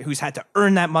generation and who's had to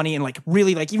earn that money and like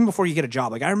really like even before you get a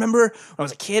job. Like I remember when I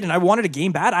was a kid and I wanted a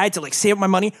game bad, I had to like save up my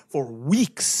money for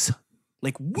weeks.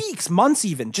 Like weeks, months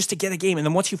even, just to get a game. And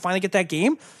then once you finally get that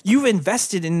game, you've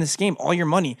invested in this game all your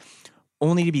money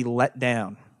only to be let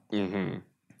down. Mm-hmm.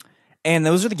 And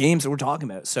those are the games that we're talking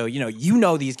about. So, you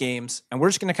know these games, and we're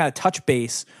just going to kind of touch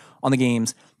base on the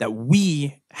games that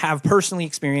we have personally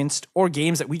experienced or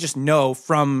games that we just know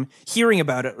from hearing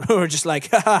about it. Or just like,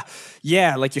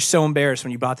 yeah, like you're so embarrassed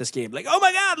when you bought this game. Like, oh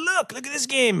my God, look at this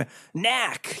game.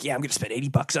 Knack. Yeah, I'm going to spend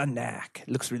 $80 on Knack.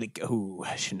 It looks really good. Ooh,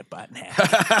 I shouldn't have bought Knack.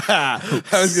 I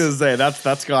was gonna say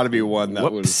that's got to be one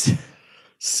that Whoops. was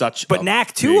such. But a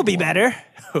Knack 2 big will be one. better.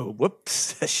 Oh,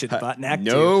 whoops. I should have bought Knack 2.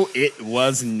 No, it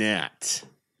was not.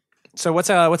 So what's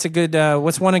a good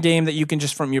what's one game that you can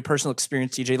just from your personal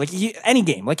experience, TJ? Like any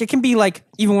game, like it can be like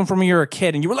even when from you were a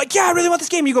kid and you were like, yeah, I really want this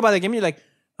game. You go buy that game, and you're like,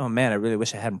 oh man, I really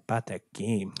wish I hadn't bought that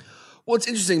game. Well, it's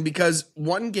interesting because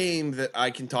one game that I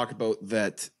can talk about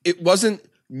that it wasn't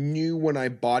new when I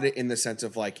bought it in the sense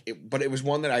of like, but it was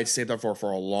one that I saved up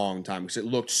for a long time because it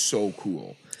looked so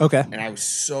cool. Okay. And I was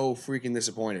so freaking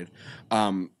disappointed.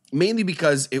 Mainly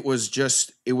because it was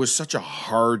such a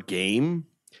hard game.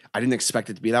 I didn't expect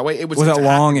it to be that way. Was it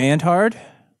long and hard?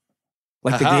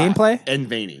 Like the gameplay? And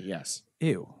veiny, yes.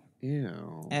 Ew. Ew.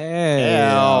 Ew.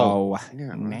 Yeah.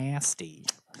 Nasty.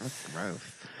 That's gross.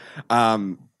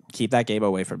 Keep that game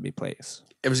away from me, please.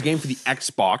 It was a game for the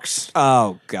Xbox.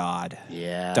 Oh, God.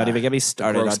 Yeah. Don't even get me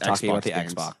started on gross talking about the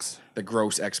games. Xbox. The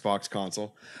gross Xbox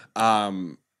console.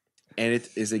 And it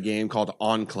is a game called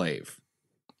Enclave.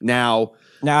 Now,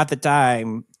 at the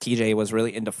time, TJ was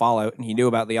really into Fallout, and he knew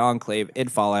about the Enclave in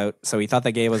Fallout, so he thought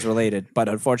the game was related. But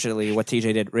unfortunately, what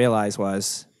TJ didn't realize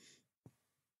was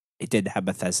it did have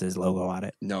Bethesda's logo on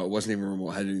it. no, it wasn't even remote.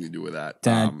 It had anything to do with that.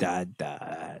 Dun, dun,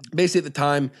 dun. Basically, at the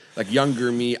time, like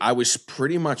younger me, I was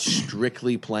pretty much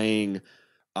strictly playing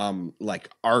like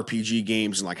RPG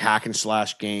games and like hack and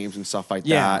slash games and stuff like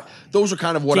Yeah. that. Those are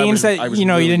kind of what Games I was you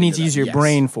really didn't need into to use that. your Yes.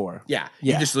 brain for. Yeah.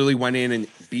 Yeah. You just literally went in and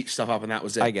beat stuff up and that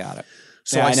was it. I got it.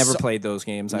 So Yeah, I I never saw- played those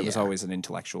games. I was Yeah. always an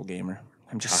intellectual gamer.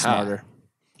 I'm just Aha. smarter.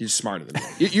 You're smarter than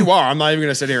me. You are. I'm not even going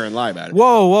to sit here and lie about it.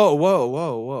 Whoa, whoa, whoa,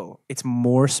 whoa, whoa. It's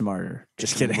more smarter.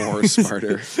 Just kidding. More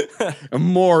smarter.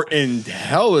 More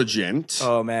intelligent.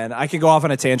 Oh, man. I could go off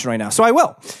on a tangent right now. So I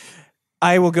will.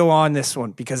 I will go on this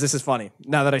one because this is funny.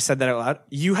 Now that I said that out loud,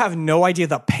 you have no idea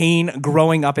the pain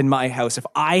growing up in my house. If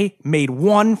I made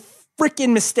one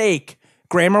freaking mistake,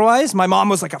 grammar-wise, my mom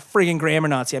was like a friggin' grammar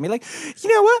Nazi. I mean, like, you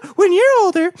know what? When you're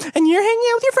older and you're hanging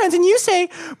out with your friends and you say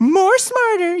more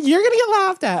smarter, you're gonna get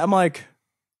laughed at. I'm like,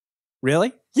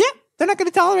 really? Yeah, they're not gonna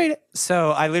tolerate it.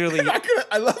 So I literally.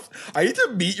 I need to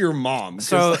meet your mom. 'cause,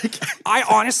 So like, I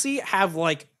honestly have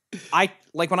like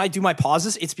when I do my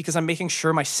pauses, it's because I'm making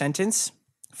sure my sentence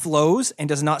flows and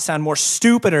does not sound more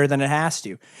stupider than it has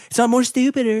to. It's not more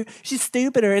stupider. She's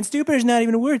stupider, and stupider is not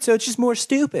even a word, so it's just more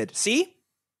stupid. See?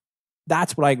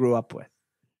 That's what I grew up with.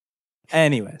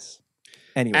 Anyways.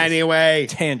 anyway,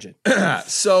 Tangent.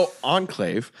 so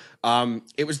Enclave,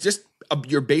 it was just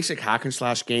your basic hack and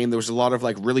slash game. There was a lot of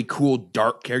like really cool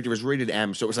dark character. It was rated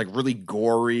M, so it was like really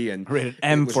gory and Rated it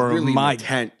M was for really my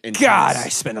intense. God, I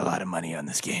spent a lot of money on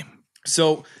this game.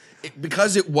 So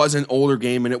because it was an older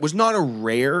game and it was not a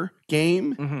rare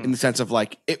game Mm-hmm. in the sense of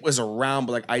like it was around,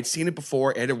 but like I'd seen it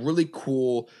before. It had a really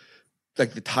cool,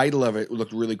 like the title of it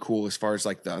looked really cool as far as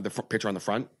like the picture on the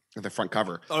front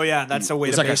cover. Oh yeah, that's the way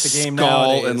It's to like a base the game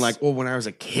skull nowadays. and like, well, when I was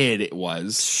a kid, it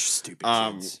was. stupid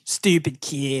kids. Stupid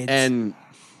kids. And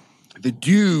the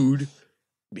dude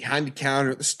behind the counter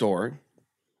at the store,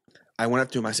 I went up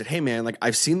to him. I said, "Hey man, like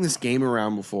I've seen this game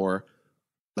around before.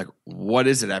 Like, what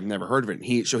is it? I've never heard of it." And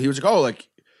he was like, "Oh, like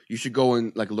you should go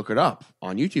and like look it up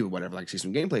on YouTube or whatever. Like see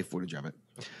some gameplay footage of it."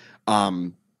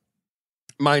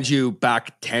 Mind you,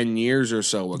 back 10 years or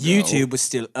so ago, YouTube was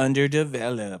still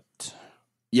underdeveloped.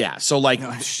 Yeah, so like,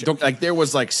 No, shit. there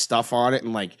was like stuff on it,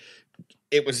 and like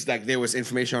it was like there was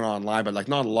information online, but like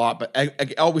not a lot. But I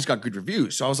always got good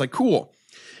reviews, so I was like, cool.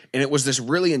 And it was this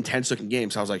really intense looking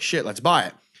game, so I was like, shit, let's buy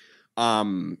it.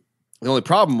 The only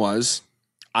problem was,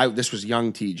 this was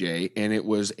young TJ, and it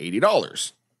was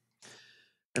 $80.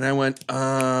 And I went,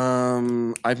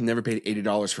 I've never paid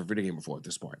 $80 for a video game before at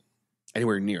this point,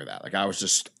 anywhere near that. Like I was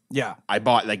just. Yeah. I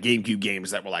bought like GameCube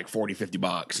games that were like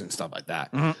 $40-$50 and stuff like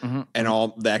that. Mm-hmm. And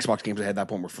all the Xbox games I had at that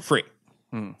point were for free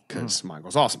because mine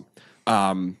was awesome.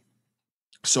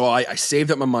 So I saved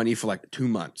up my money for like 2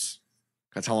 months.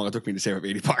 That's how long it took me to save up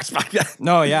 $80 back then.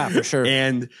 No, yeah, for sure.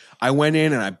 And I went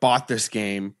in and I bought this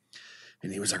game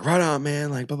and he was like, right on,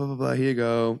 man. Like, blah, blah, blah, blah. Here you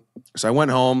go. So I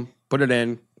went home, put it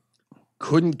in,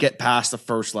 couldn't get past the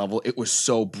first level. It was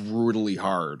so brutally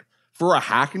hard. For a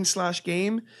hack and slash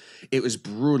game, it was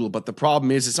brutal. But the problem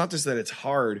is, it's not just that it's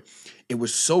hard. It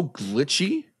was so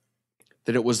glitchy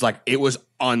that it was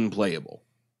unplayable.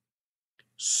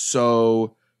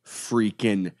 So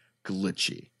freaking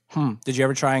glitchy. Did you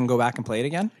ever try and go back and play it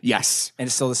again? Yes. And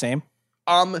it's still the same?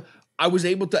 I was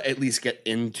able to at least get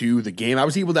into the game. I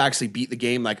was able to actually beat the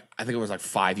game. Like, I think it was like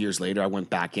 5 years later. I went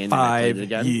back in and I played it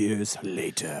again. 5 years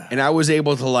later. And I was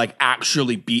able to like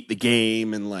actually beat the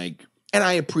game and like, and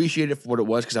I appreciate it for what it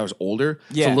was because I was older.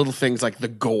 Yeah. So little things like the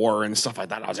gore and stuff like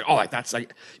that. I was like, oh, like that's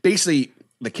like basically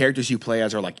the characters you play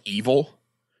as are like evil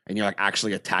and you're like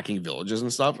actually attacking villages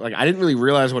and stuff. Like I didn't really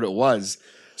realize what it was.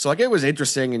 So like it was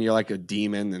interesting and you're like a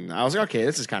demon and I was like, okay,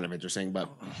 this is kind of interesting. But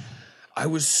I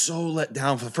was so let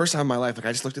down for the first time in my life. Like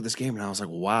I just looked at this game and I was like,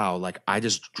 wow, like I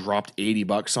just dropped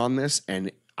 $80 on this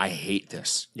and I hate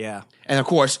this. Yeah. And of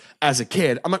course, as a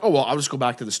kid, I'm like, oh, well, I'll just go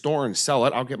back to the store and sell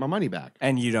it. I'll get my money back.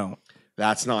 And you don't.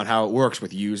 That's not how it works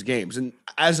with used games. And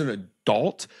as an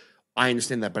adult, I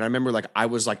understand that. But I remember I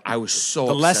was so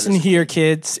The upset lesson as- here,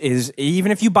 kids, is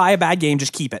even if you buy a bad game,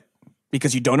 just keep it.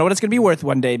 Because you don't know what it's going to be worth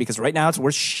one day, because right now it's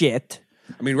worth shit.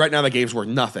 I mean, right now the game's worth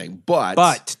nothing.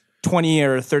 But 20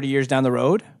 or 30 years down the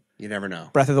road, You never know.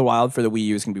 Breath of the Wild for the Wii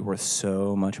U is going to be worth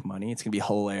so much money. It's going to be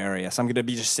hilarious. I'm going to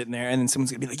be just sitting there, and then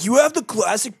someone's going to be like, you have the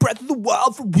classic Breath of the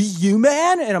Wild for Wii U,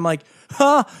 man? And I'm like,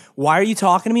 huh? Why are you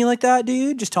talking to me like that,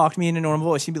 dude? Just talk to me in a normal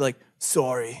voice. You'd be like,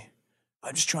 sorry.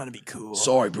 I'm just trying to be cool.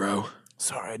 Sorry, bro.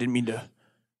 Sorry, I didn't mean to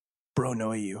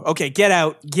bro-noy you. Okay, get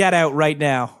out. Get out right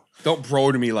now. Don't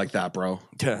bro to me like that, bro.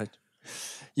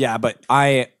 Yeah, but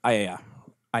I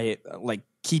like,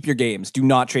 keep your games. Do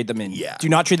not trade them in. Yeah. Do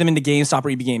not trade them into GameStop or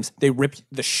EB Games. They rip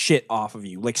the shit off of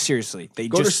you. Like, seriously. They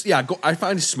Go just... go. I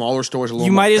find smaller stores a little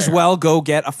You more might as fair. well go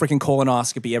get a freaking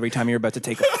colonoscopy every time you're about to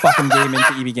take a fucking game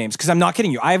into EB Games. Because I'm not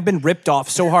kidding you. I have been ripped off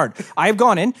so hard. I have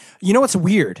gone in. You know what's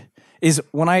weird? Is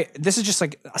when this is just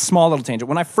like a small little tangent.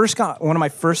 When I first got one of my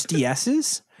first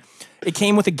DSs, it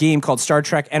came with a game called Star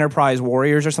Trek Enterprise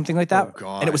Warriors or something like that. Oh,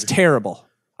 God. And it was terrible.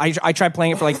 I tried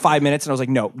playing it for like 5 minutes and I was like,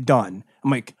 no, done.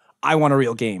 I'm like, I want a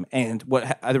real game. And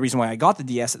the reason why I got the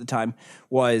DS at the time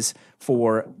was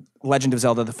for Legend of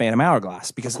Zelda: The Phantom Hourglass,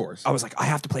 because Of course. I was like, I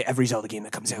have to play every Zelda game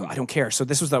that comes out. I don't care. So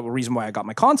this was the reason why I got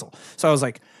my console. So I was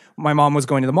like, my mom was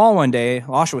going to the mall one day,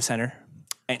 Oshawa Center,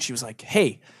 and she was like,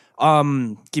 hey,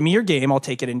 give me your game. I'll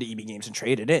take it into EB Games and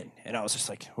trade it in. And I was just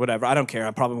like, whatever. I don't care.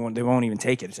 I probably won't. They won't even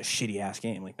take it. It's a shitty ass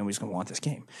game. Like, nobody's gonna want this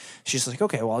game. She's like,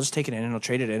 okay, well, I'll just take it in and I'll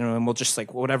trade it in, and we'll just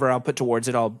like whatever I'll put towards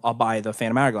it. I'll buy the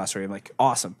Phantom Hourglass for you. I'm like,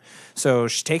 awesome. So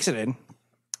she takes it in.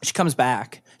 She comes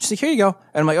back. She's like, here you go.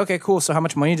 And I'm like, okay, cool. So how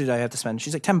much money did I have to spend?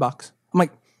 She's like, $10. I'm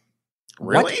like,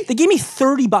 Really? what? They gave me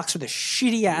 $30 for the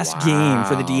shitty ass game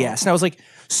for the DS. And I was like,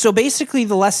 so basically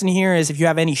the lesson here is if you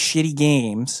have any shitty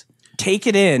games, take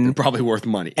it in Probably worth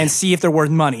money. and see if they're worth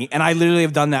money. And I literally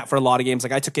have done that for a lot of games.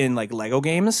 Like I took in like Lego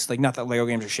games, like not that Lego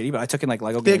games are shitty, but I took in like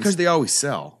Lego games. Because they always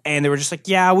sell. And they were just like,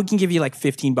 yeah, we can give you like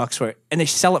 $15 for it. And they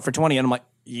sell it for 20. And I'm like,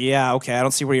 yeah, okay. I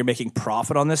don't see where you're making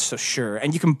profit on this. So sure.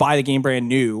 And you can buy the game brand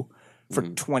new for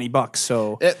 $20.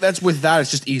 So That's with that. It's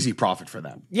just easy profit for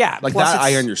them. yeah. Like plus that, I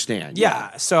it's- understand.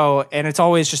 Yeah. So, and it's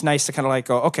always just nice to kind of like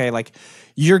go, okay, like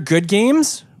your good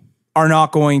games are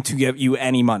not going to give you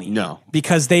any money. No.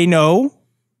 Because they know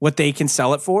what they can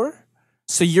sell it for.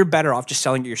 So you're better off just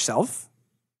selling it yourself.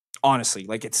 Honestly,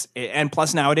 like and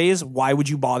plus nowadays, why would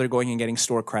you bother going and getting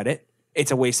store credit?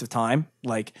 It's a waste of time.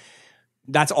 Like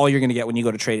that's all you're going to get when you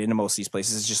go to trade into most of these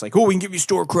places. It's just like, oh, we can give you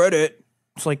store credit.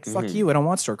 It's like, fuck you. I don't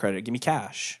want store credit. Give me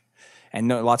cash. And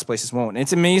no, lots of places won't. And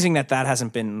it's amazing that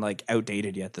hasn't been like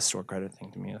outdated yet. The store credit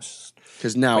thing to me, it's just,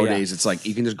 Because nowadays it's like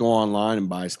you can just go online and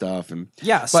buy stuff. And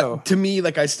yeah. but So to me,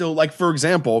 like I still like, for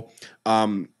example,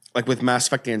 like with Mass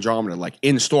Effect Andromeda, like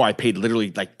in store, I paid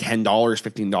literally like $10,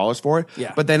 $15 for it.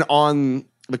 Yeah. But then on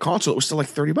the console, it was still like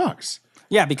 $30.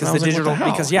 yeah, because And I the was like, what digital, the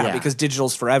hell? because Yeah. because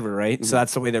digital's forever, right? So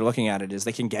that's the way they're looking at it is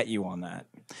they can get you on that.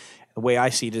 The way I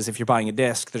see it is if you're buying a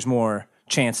disc, there's more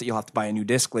chance that you'll have to buy a new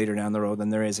disc later down the road than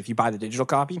there is if you buy the digital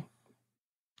copy.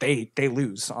 They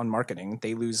lose on marketing.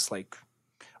 They lose like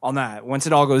on that. Once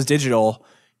it all goes digital,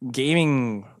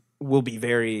 gaming will be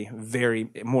very, very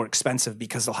more expensive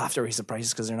because they'll have to raise the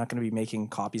prices because they're not going to be making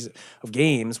copies of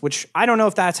games, which I don't know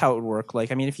if that's how it would work.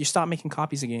 Like, I mean, if you stop making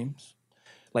copies of games,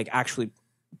 like actually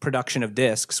production of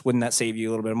discs, wouldn't that save you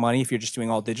a little bit of money if you're just doing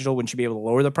all digital? Wouldn't you be able to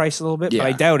lower the price a little bit? But I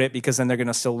Yeah. doubt it because then they're going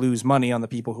to still lose money on the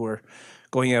people who are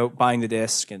going out buying the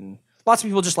disc, and lots of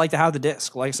people just like to have the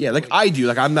disc. Like, Yeah, like I do.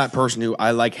 Like I'm that person who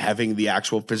I like having the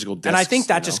actual physical discs. and I think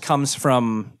that you just know, comes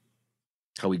from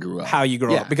how we grew up. how you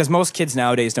grow Yeah. up, because most kids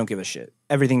nowadays don't give a shit.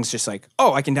 Everything's just like,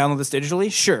 oh, I can download this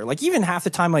digitally. Sure. Like even half the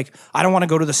time, like I don't want to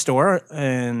go to the store,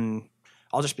 and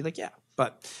I'll just be like, yeah.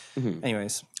 But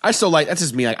anyways, I still like, that's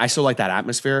just me. Like, I still like that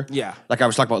atmosphere. Yeah. Like I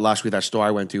was talking about last week, that store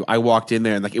I went to, I walked in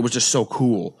there and like, it was just so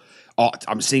cool.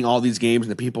 I'm seeing all these games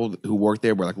and the people who work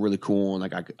there were like really cool. And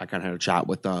like, I kind of had a chat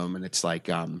with them, and it's like,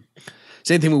 same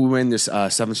thing when we win this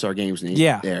 7-star games.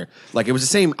 Yeah. There. Like it was the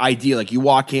same idea. Like you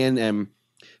walk in and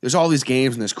there's all these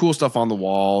games and there's cool stuff on the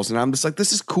walls. And I'm just like,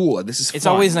 this is cool. This is it's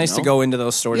fun, always nice you to know? go into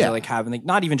those stores Yeah. that like having like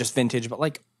not even just vintage, but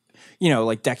like, you know,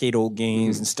 like decade old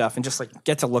games and stuff, and just like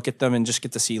get to look at them and just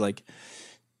get to see like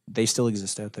they still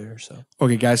exist out there. So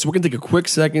Okay, guys, so we're going to take a quick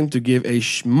second to give a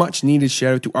much needed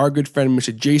shout out to our good friend,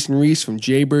 Mr. Jason Reese from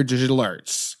Jaybird Digital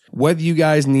Arts. Whether you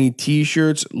guys need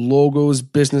t-shirts, logos,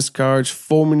 business cards,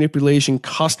 phone manipulation,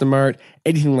 custom art,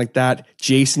 anything like that,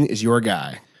 Jason is your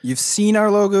guy. you've seen our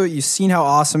logo, you've seen how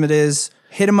awesome it is.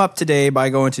 Hit them up today by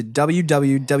going to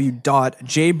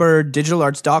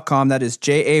www.jaybirddigitalarts.com. That is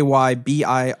JAYBIRD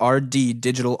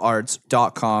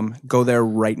digitalarts.com. Go there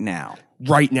right now.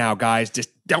 Right now, guys, just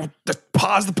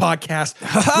pause the podcast.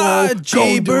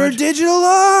 Jaybird Digital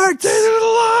Arts.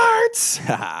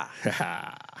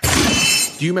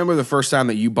 Do you remember the first time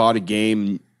that you bought a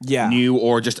game Yeah. new,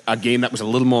 or just a game that was a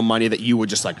little more money that you were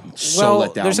just like so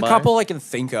let down there's by? a couple I can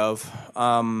think of.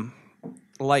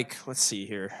 Like, let's see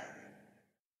here.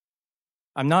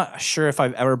 I'm not sure if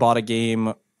I've ever bought a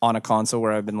game on a console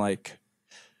where I've been like,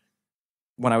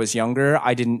 when I was younger,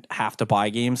 I didn't have to buy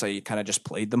games. I kind of just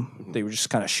played them. They would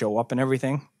just kind of show up and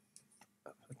everything.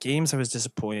 Games I was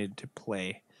disappointed to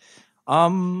play.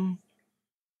 Yeah,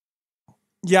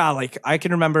 like I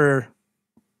can remember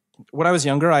when I was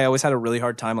younger, I always had a really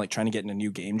hard time like trying to get into new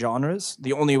game genres.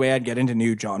 The only way I'd get into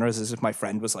new genres is if my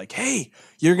friend was like, "Hey,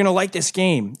 you're gonna like this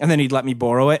game," and then he'd let me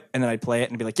borrow it, and then I'd play it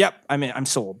and be like, "Yep, I'm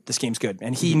sold. This game's good."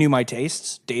 And he knew my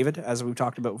tastes, David, as we've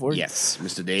talked about before. Yes,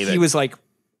 Mr. David. He was like,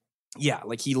 yeah,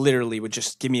 like he literally would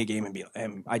just give me a game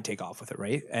and I'd take off with it,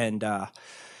 right? And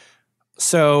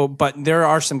but there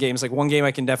are some games. Like one game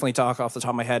I can definitely talk off the top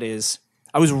of my head is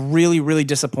I was really, really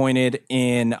disappointed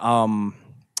in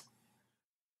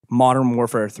Modern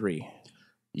Warfare 3.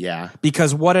 Yeah.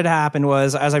 Because what had happened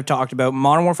was, as I've talked about,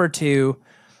 Modern Warfare 2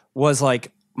 was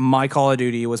like my Call of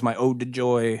Duty, was my ode to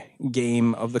joy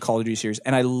game of the Call of Duty series,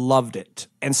 and I loved it.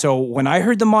 And so when I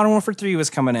heard the Modern Warfare 3 was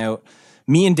coming out,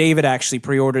 me and David actually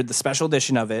pre-ordered the special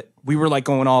edition of it. We were like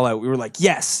going all out. We were like,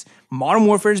 yes, Modern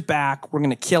Warfare is back. We're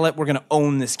going to kill it. We're going to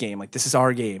own this game. Like, this is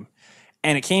our game.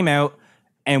 And it came out,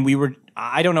 and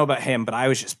I don't know about him, but I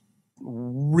was just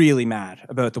really mad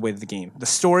about the way of the game. The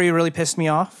story really pissed me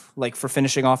off, like for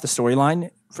finishing off the storyline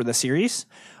for the series.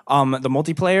 The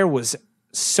multiplayer was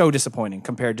so disappointing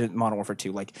compared to Modern Warfare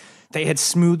 2. Like, they had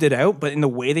smoothed it out, but in the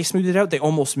way they smoothed it out, they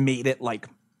almost made it like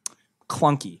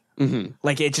clunky. Mm-hmm.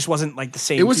 Like, it just wasn't like the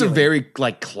same. It was feeling. a very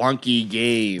like clunky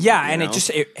game. Yeah, and know?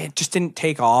 it just didn't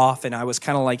take off, and I was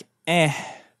kind of like,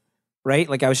 right?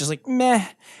 Like I was just like, meh,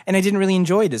 and I didn't really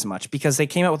enjoy it as much because they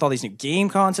came out with all these new game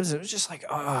concepts. It was just like,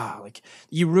 like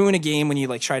you ruin a game when you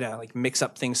like try to like mix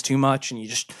up things too much, and you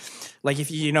just like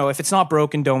if it's not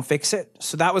broken, don't fix it.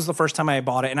 So that was the first time I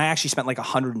bought it, and I actually spent like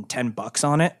 $110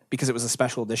 on it because it was a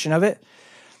special edition of it.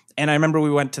 And I remember we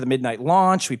went to the midnight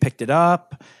launch, we picked it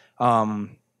up.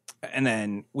 And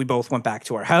then we both went back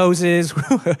to our houses.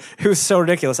 It was so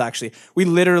ridiculous, actually. We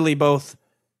literally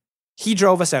he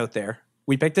drove us out there.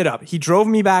 We picked it up. He drove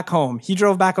me back home. He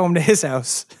drove back home to his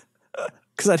house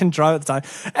because I didn't drive at the time.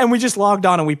 And we just logged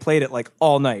on and we played it like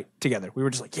all night together. We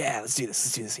were just like, yeah, let's do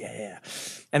this. Yeah.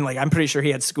 And like, I'm pretty sure he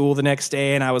had school the next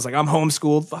day. And I was like, I'm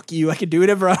homeschooled. Fuck you. I can do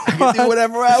whatever I want. I can do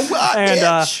whatever I want.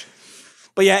 And,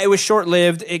 but yeah, it was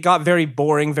short-lived. It got very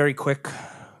boring very quick.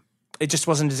 It just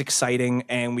wasn't as exciting,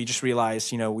 and we just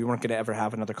realized, we weren't going to ever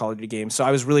have another Call of Duty game. So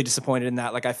I was really disappointed in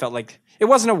that. Like, I felt like it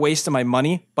wasn't a waste of my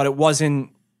money, but it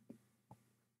wasn't,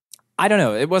 I don't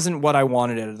know, it wasn't what I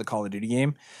wanted out of the Call of Duty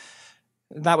game.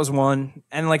 That was one.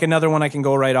 And like another one I can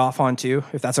go right off on too,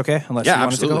 if that's okay, unless you wanted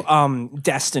absolutely. to go.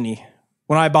 Destiny.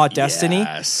 When I bought Destiny,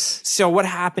 yes. So what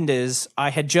happened is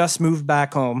I had just moved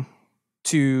back home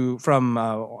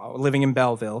from living in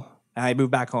Belleville. And I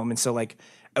moved back home, and so like,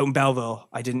 out in Belleville,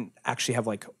 I didn't actually have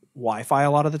like Wi-Fi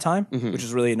a lot of the time, which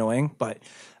is really annoying. But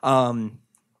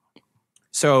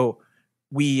so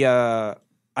I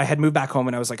had moved back home,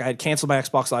 and I was like, I had canceled my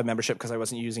Xbox Live membership because I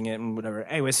wasn't using it and whatever.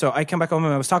 Anyway, so I come back home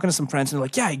and I was talking to some friends, and they're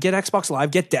like, yeah, get Xbox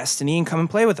Live, get Destiny, and come and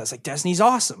play with us. Like, Destiny's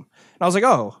awesome. And I was like,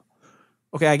 oh,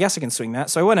 okay, I guess I can swing that.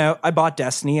 So I went out, I bought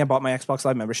Destiny, I bought my Xbox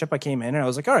Live membership, I came in, and I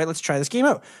was like, all right, let's try this game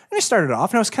out. And I started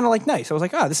off, and I was kind of like, nice. I was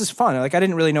like, this is fun. Like, I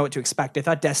didn't really know what to expect. I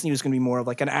thought Destiny was going to be more of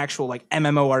like an actual like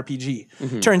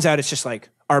MMORPG. Turns out it's just like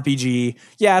RPG.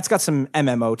 Yeah, it's got some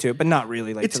MMO to it, but not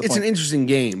really like to the It's point. an interesting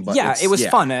game, but Yeah, it was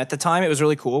fun. At the time, it was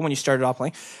really cool when you started off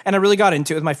playing. And I really got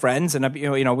into it with my friends, and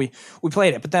we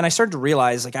played it. But then I started to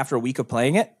realize, like, after a week of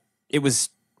playing it, it was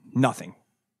nothing.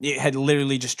 It had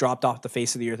literally just dropped off the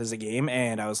face of the earth as a game,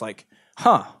 and I was like,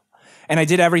 huh. And I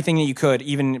did everything that you could.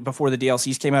 Even before the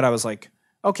DLCs came out, I was like,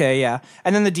 okay, yeah.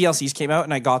 And then the DLCs came out,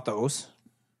 and I got those.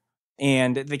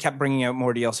 And they kept bringing out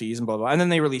more DLCs and blah, blah. And then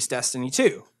they released Destiny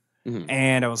 2.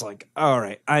 And I was like, all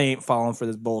right, I ain't falling for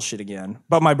this bullshit again.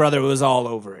 But my brother was all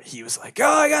over it. He was like, oh,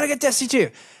 I got to get Destiny 2.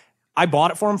 I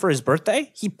bought it for him for his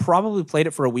birthday. He probably played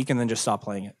it for a week and then just stopped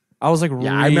playing it. I was like,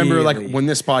 yeah, I remember like when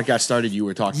this podcast started, you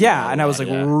were talking. Yeah, about and I was like,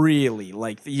 really?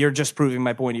 Like, you're just proving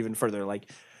my point even further. Like,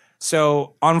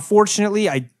 so unfortunately,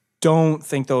 I don't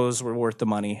think those were worth the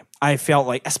money. I felt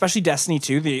like, especially Destiny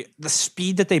 2, the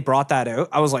speed that they brought that out,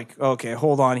 I was like, okay,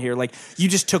 hold on here. Like, you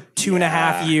just took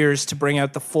 2.5 years to bring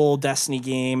out the full Destiny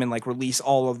game and like release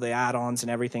all of the add-ons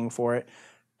and everything for it.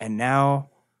 And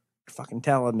now you're fucking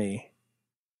telling me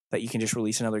that you can just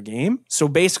release another game. So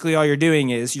basically all you're doing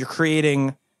is you're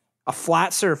creating a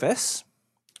flat surface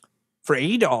for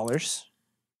 $80,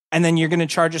 and then you're going to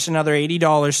charge us another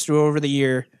 $80 through over the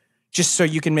year just so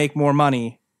you can make more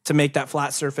money to make that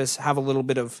flat surface have a little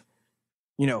bit of,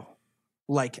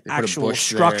 like put a actual bush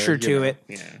structure there, to it.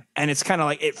 Yeah. And it's kind of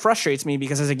like, it frustrates me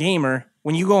because as a gamer,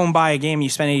 when you go and buy a game, you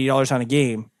spend $80 on a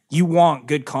game, you want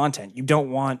good content. You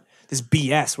don't want this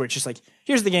BS where it's just like,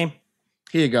 here's the game.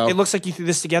 Here you go. It looks like you threw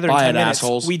this together Buy in 10 it, minutes.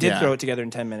 assholes. We did Yeah. throw it together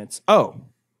in 10 minutes. Oh.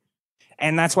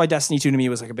 And that's why Destiny 2 to me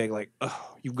was like a big, like,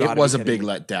 oh, you got It was a big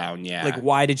letdown. Yeah. Like,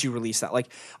 why did you release that?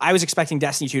 Like, I was expecting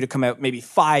Destiny 2 to come out maybe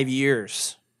 5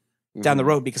 years down Mm-hmm. the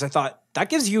road because I thought that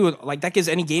gives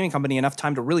any gaming company enough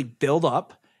time to really build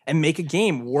up and make a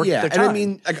game worth yeah, their and time. I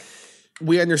mean, like,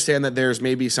 we understand that there's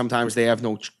maybe sometimes they have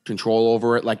no control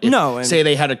over it. Like, No, and- say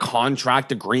they had a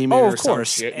contract agreement. oh, or of some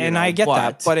course. shit, And I get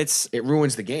that, but it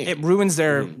ruins the game. it ruins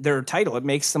their title. It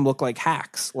makes them look like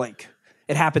hacks. Like,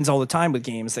 it happens all the time with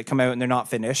games that come out and they're not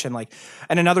finished. And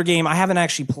another game, I haven't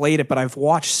actually played it, but I've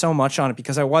watched so much on it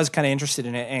because I was kind of interested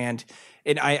in it. And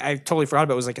I totally forgot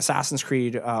about it. It was like Assassin's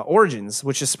Creed Origins,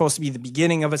 which is supposed to be the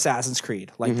beginning of Assassin's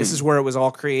Creed. Like, this is where it was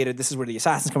all created. This is where the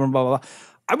Assassins come from, blah, blah, blah.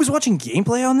 I was watching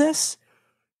gameplay on this.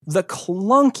 The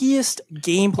clunkiest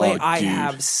gameplay I dude.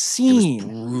 have seen.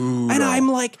 And I'm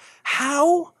like,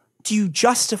 how do you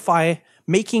justify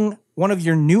making one of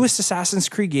your newest Assassin's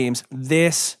Creed games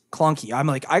this clunky? I'm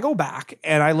like, I go back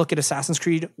and I look at Assassin's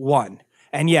Creed 1.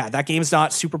 And yeah, that game's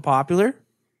not super popular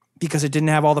because it didn't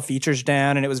have all the features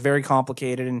down and it was very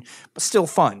complicated but still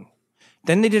fun.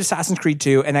 Then they did Assassin's Creed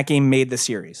 2 and that game made the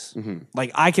series.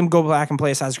 Like, I can go back and play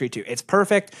Assassin's Creed 2. It's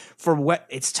perfect for what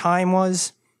its time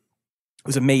was. It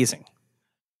was amazing.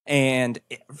 And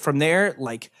from there,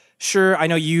 like, sure, I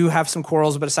know you have some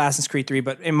quarrels about Assassin's Creed 3,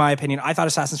 but in my opinion, I thought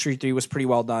Assassin's Creed 3 was pretty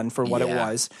well done for what it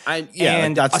was.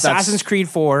 And that's Assassin's Creed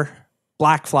 4,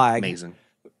 Black Flag, amazing.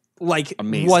 like,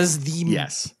 Amazing. was the...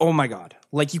 Yes. Oh my God.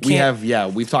 Like, you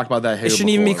can't... We've talked about that here It shouldn't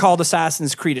even be before. called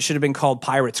Assassin's Creed. It should have been called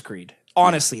Pirates Creed.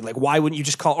 Honestly, like, why wouldn't you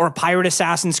just call, or Pirate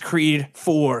Assassin's Creed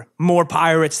 4, more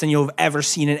pirates than you'll have ever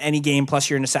seen in any game, plus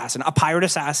you're an assassin. A pirate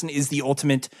assassin is the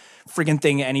ultimate friggin'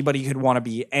 thing anybody could want to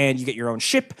be. And you get your own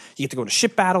ship, you get to go to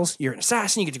ship battles, you're an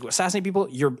assassin, you get to go assassinate people,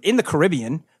 you're in the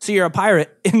Caribbean, so you're a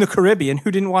pirate in the Caribbean.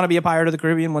 Who didn't want to be a pirate of the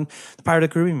Caribbean when the Pirate of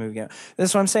the Caribbean movie came out?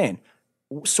 That's what I'm saying.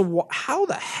 So how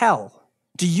the hell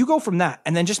do you go from that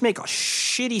and then just make a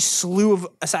shitty slew of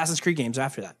Assassin's Creed games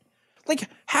after that? Like,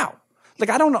 how? Like,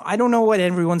 I don't know what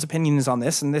everyone's opinion is on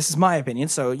this, and this is my opinion,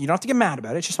 so you don't have to get mad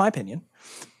about it. It's just my opinion.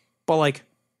 But, like,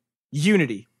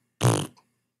 Unity.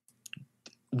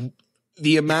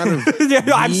 The amount of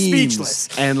I'm memes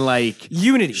speechless. and like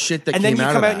Unity. shit that and then came you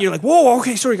out come of out and you're like, whoa,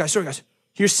 okay, sorry guys.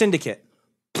 Here's Syndicate.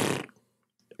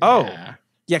 Oh.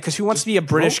 Yeah, because who wants to be a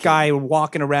British guy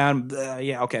walking around?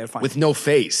 Yeah, okay, fine. with no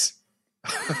face.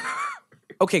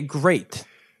 Okay, great.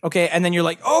 Okay, and then you're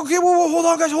like, okay, whoa, hold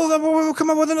on, guys, hold on, whoa,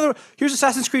 come on with another. Here's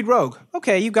Assassin's Creed Rogue.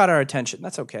 Okay, you got our attention.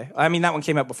 That's okay. I mean, that one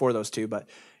came out before those two, but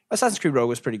Assassin's Creed Rogue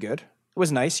was pretty good. It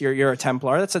was nice. You're a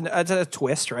Templar. That's a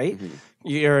twist, right?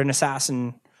 You're an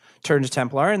assassin turned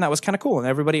Templar, and that was kind of cool. And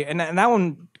everybody, and that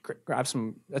one grabbed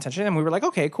some attention, and we were like,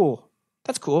 okay, cool,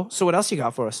 that's cool. So what else you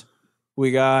got for us?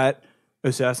 We got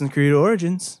Assassin's Creed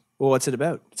Origins. Well, what's it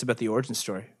about? It's about the origin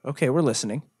story. Okay, we're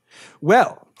listening.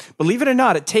 Well, believe it or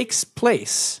not, it takes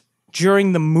place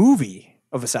during the movie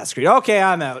of Assassin's Creed. Okay,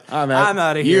 I'm out. I'm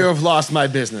out of here. You have lost my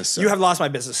business, sir. You have lost my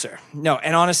business, sir. No,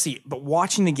 and honestly, but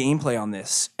watching the gameplay on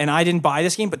this, and I didn't buy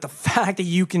this game, but the fact that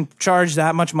you can charge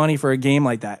that much money for a game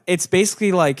like that, it's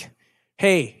basically like,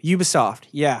 hey, Ubisoft,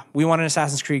 yeah, we want an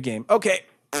Assassin's Creed game. Okay.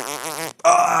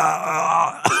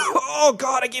 Oh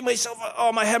God, I gave myself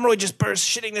my hemorrhoid just burst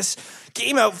shitting this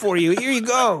game out for you. Here you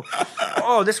go.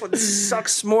 Oh, this one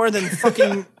sucks more than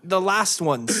fucking the last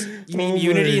ones. You mean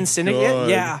Unity and Syndicate? God.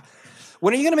 Yeah.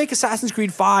 When are you going to make Assassin's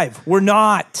Creed 5? We're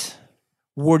not.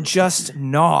 We're just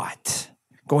not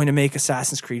going to make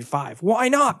Assassin's Creed 5. Why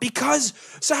not? Because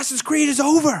Assassin's Creed is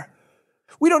over.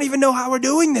 We don't even know how we're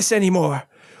doing this anymore.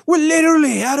 We're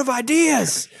literally out of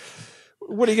ideas.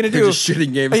 What are you going to do? Just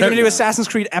shitting games Are you going out to do now. Assassin's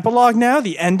Creed Epilogue now?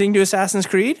 The ending to Assassin's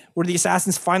Creed? Where the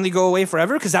Assassins finally go away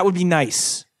forever? Because that would be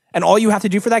nice. And all you have to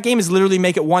do for that game is literally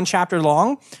make it one chapter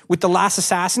long with the last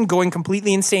assassin going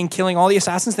completely insane, killing all the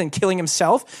assassins, then killing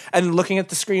himself, and looking at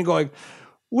the screen going,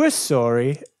 we're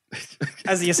sorry.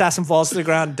 As the assassin falls to the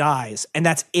ground, dies. And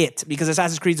that's it. Because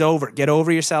Assassin's Creed's over. Get over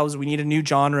yourselves. We need a new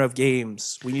genre of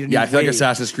games. We need a new I feel like wave.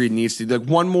 Assassin's Creed needs to like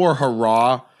one more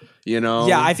hurrah, you know?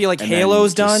 Yeah, I feel like and then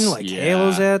Halo's just- done. Like yeah.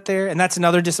 Halo's out there, and that's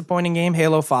another disappointing game,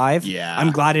 Halo 5. Yeah.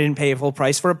 I'm glad I didn't pay a full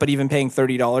price for it, but even paying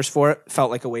 $30 for it felt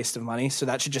like a waste of money. So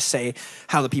that should just say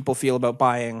how the people feel about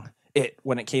buying it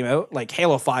when it came out. Like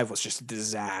Halo 5 was just a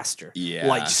disaster. Yeah.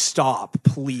 Like stop,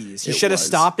 please. You It should have was.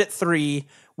 stopped at 3.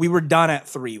 We were done at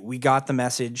 3. We got the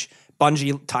message.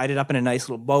 Bungie tied it up in a nice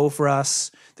little bow for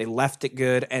us. They left it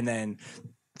good, and then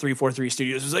 343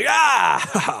 Studios was like,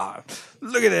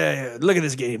 look at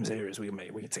this game series we can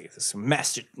make. We can take this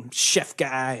master chef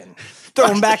guy and throw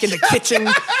him back in the kitchen,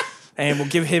 and we'll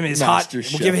give him his hot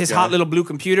little blue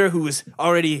computer who was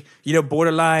already,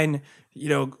 borderline,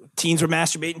 teens were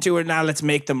masturbating to her. Now let's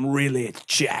make them really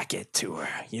jack it to her,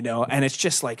 And it's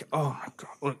just like, oh my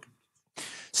God, look,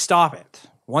 stop it.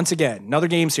 Once again, another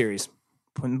game series.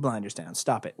 Putting the blinders down.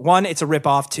 Stop it. One, it's a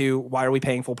ripoff. Two, why are we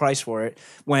paying full price for it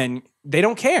when they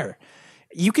don't care?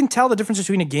 You can tell the difference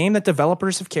between a game that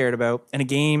developers have cared about and a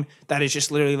game that is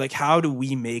just literally like, how do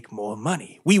we make more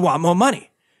money? We want more money.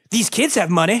 These kids have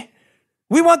money.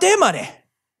 We want their money.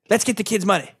 Let's get the kids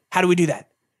money. How do we do that?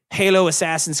 Halo,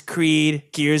 Assassin's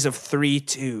Creed, Gears of 3,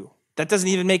 2. That doesn't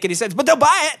even make any sense, but they'll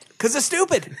buy it because they're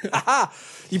stupid.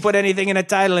 You put anything in a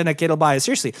title and a kid will buy it.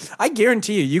 Seriously, I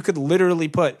guarantee you could literally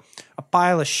put a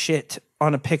pile of shit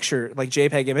on a picture, like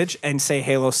JPEG image, and say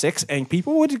Halo 6, and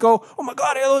people would go, oh my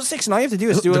God, Halo 6. And all you have to do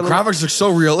is do the graphics are so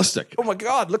realistic. Oh my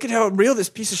God, look at how real this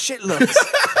piece of shit looks.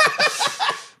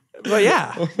 But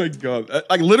yeah. Oh my God.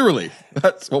 Like literally,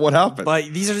 that's what would happen. But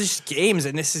these are just games,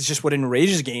 and this is just what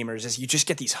enrages gamers, is you just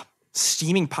get these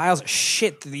steaming piles of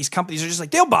shit that these companies are just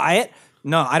like, they'll buy it.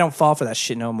 No, I don't fall for that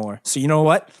shit no more. So you know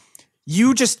what?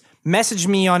 You just message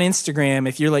me on Instagram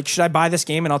if you're like, should I buy this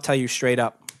game? And I'll tell you straight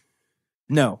up,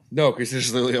 no. No, because this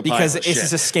is literally a because pile of it's shit.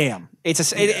 just a scam.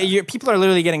 People are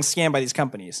literally getting scammed by these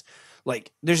companies.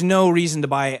 Like, there's no reason to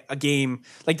buy a game.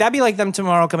 Like, that'd be like them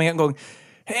tomorrow coming out and going,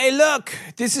 hey, look,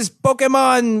 this is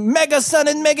Pokemon Mega Sun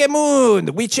and Mega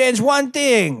Moon. We changed one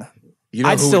thing.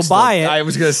 I'd still buy it. I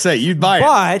was going to say, you'd buy it.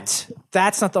 But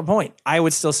that's not the point. I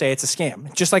would still say it's a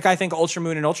scam. Just like I think Ultra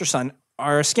Moon and Ultra Sun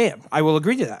are a scam. I will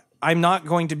agree to that. I'm not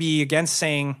going to be against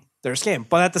saying they're a scam.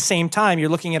 But at the same time, you're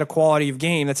looking at a quality of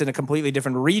game that's in a completely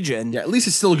different region. Yeah, at least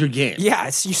it's still a good game. Yeah,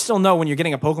 you still know when you're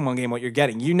getting a Pokemon game what you're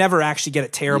getting. You never actually get a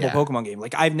terrible Pokemon game.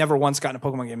 Like, I've never once gotten a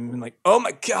Pokemon game and been like, oh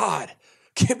my God,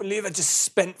 can't believe I just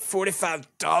spent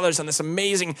 $45 on this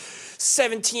amazing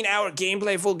 17-hour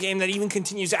gameplay full game that even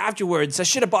continues afterwards. I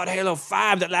should have bought Halo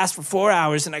 5 that lasts for 4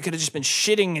 hours, and I could have just been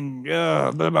shitting and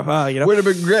blah, blah, blah, Would have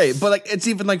been great. But like, it's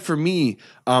even like for me,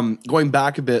 going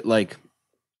back a bit, like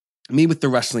me with the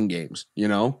wrestling games,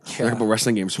 Talk about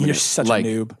wrestling games for me. You're such a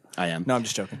noob. I am. No, I'm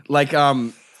just joking. Like,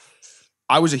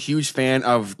 I was a huge fan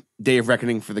of Day of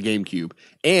Reckoning for the GameCube,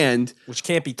 and which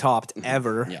can't be topped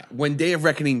ever. Yeah, when Day of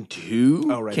Reckoning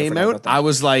 2 came I out, I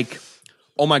was like,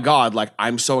 oh my God, like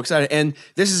I'm so excited. And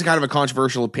this is kind of a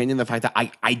controversial opinion, the fact that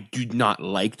I do not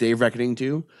like Day of Reckoning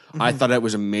 2. I thought it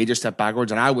was a major step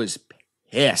backwards, and I was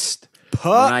pissed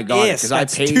when I got it because I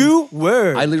paid 2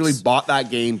 words. I literally bought that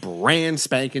game brand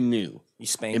spanking new. You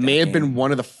spanked it may have been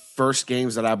one of the first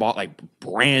games that I bought like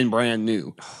brand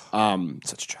new.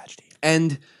 Such a tragedy.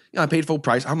 And I paid full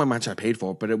price. I don't remember how much I paid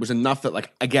for it, but it was enough that,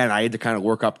 like, again, I had to kind of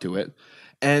work up to it.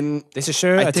 And this is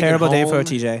sure a terrible day for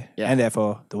TJ, and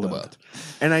therefore the world.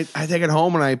 And I take it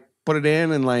home and I put it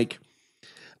in, and like,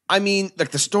 I mean,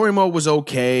 like the story mode was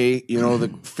okay,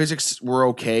 the physics were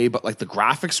okay, but like the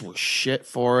graphics were shit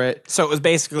for it. So it was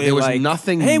basically there was like,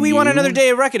 nothing. Hey, we new. want another Day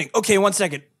of Reckoning. Okay, 1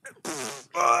 second.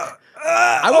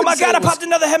 Oh my God, I popped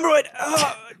another hemorrhoid.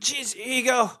 Oh, jeez, here you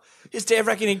go. It's Day of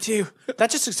Reckoning 2.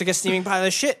 That just looks like a steaming pile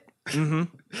of shit. Mm-hmm.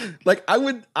 Like I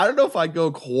don't know if I'd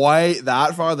go quite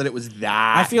that far that it was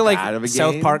that. I feel like bad of a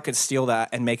South game. Park could steal that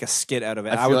and make a skit out of it.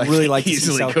 I would like really like to see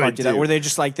easily South Park could do that, too. where they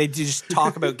just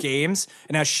talk about games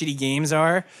and how shitty games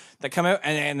are that come out,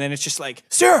 and then it's just like,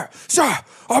 sir,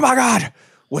 oh my God,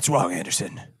 what's wrong,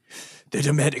 Anderson? They're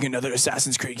demanding another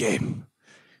Assassin's Creed game.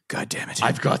 God damn it!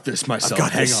 I've got this myself.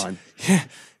 Hang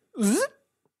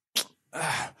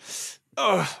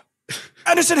on.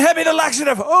 Anderson, hand me the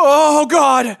laxative. Oh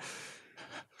God.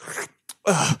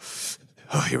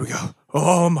 Here we go.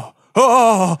 Oh my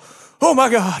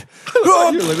God.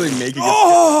 You're literally making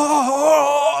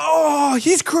it.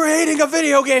 He's creating a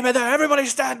video game in there. Everybody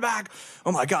stand back.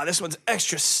 Oh my God, this one's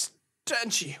extra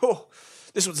stenchy. Oh,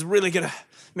 this one's really gonna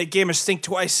make gamers think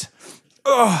twice.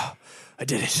 Oh, I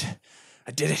did it.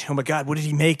 Oh my God, what did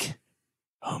he make?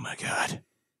 Oh my God.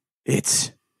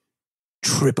 It's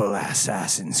triple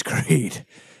Assassin's Creed.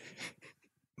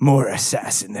 More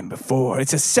assassin than before.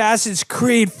 It's Assassin's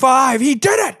Creed 5. He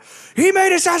did it! He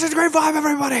made Assassin's Creed 5,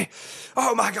 everybody!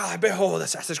 Oh my God, behold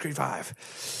Assassin's Creed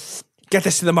 5. Get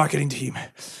this to the marketing team.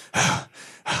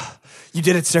 You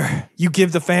did it, sir. You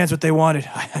give the fans what they wanted.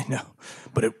 I know,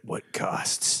 but at what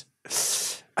costs?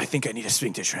 I think I need a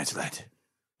sphincter transplant.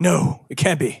 No, it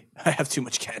can't be. I have too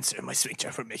much cancer in my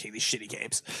sphincter from making these shitty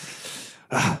games.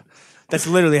 That's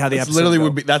literally how the That's episode literally go.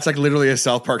 would be. That's like literally a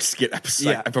South Park skit episode.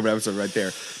 Yeah. From an episode right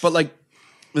there. But like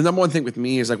the number one thing with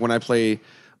me is like when I play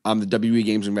the WWE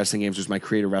games and wrestling games was my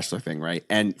creative wrestler thing, right?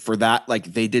 And for that,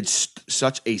 like they did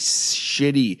such a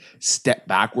shitty step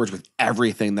backwards with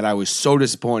everything that I was so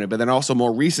disappointed. But then also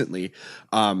more recently,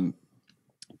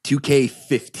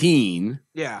 2K15.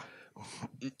 Yeah.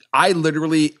 I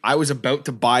was about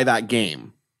to buy that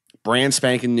game, brand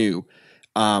spanking new.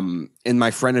 And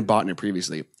my friend had bought it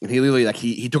previously, and he literally like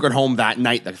he took it home that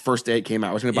night, the first day it came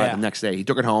out. I was gonna buy it the next day. He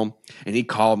took it home and he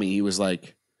called me. He was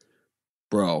like,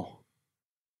 "Bro,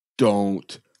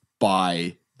 don't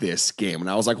buy this game." And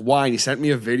I was like, "Why?" And he sent me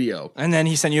a video. And then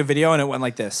he sent you a video and it went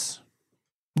like this.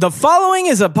 The following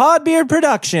is a Podbeard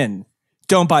production.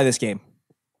 Don't buy this game.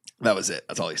 That was it.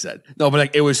 That's all he said. No, but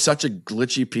like it was such a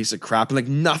glitchy piece of crap, and like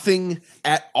nothing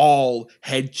at all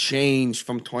had changed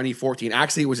from 2014.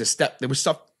 Actually, it was a step. There was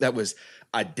stuff that was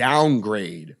a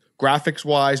downgrade, graphics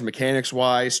wise, mechanics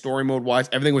wise, story mode wise.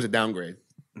 Everything was a downgrade,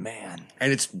 Man.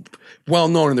 and it's well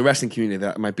known in the wrestling community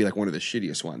that it might be like one of the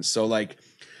shittiest ones. So like,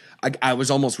 I was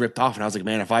almost ripped off, and I was like,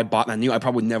 man, if I bought that new, I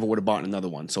probably never would have bought another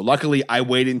one. So luckily, I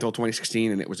waited until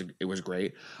 2016, and it was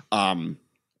great.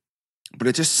 But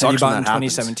it just Have you sucks bought when in that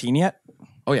happens. 2017 yet?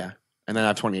 Oh yeah, and then I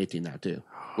have 2018 now too,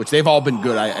 which they've all been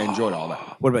good. I enjoyed all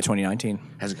that. What about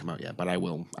 2019? Hasn't come out yet, but I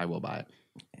will buy it.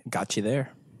 Got you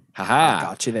there. Haha.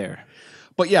 Got you there.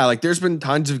 But yeah, like there's been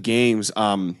tons of games.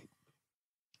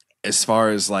 As far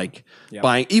as like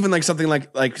buying, even like something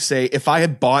like say if I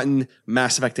had bought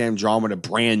Mass Effect Andromeda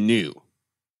brand new,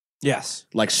 Yes.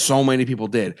 like so many people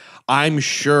did, I'm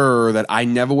sure that I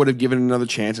never would have given it another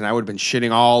chance, and I would have been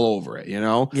shitting all over it, you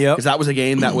know? Yep. Because that was a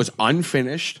game that was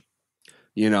unfinished.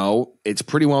 You know, it's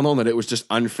pretty well known that it was just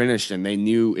unfinished, and they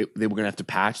knew they were going to have to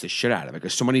patch the shit out of it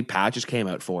because so many patches came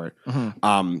out for it.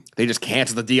 They just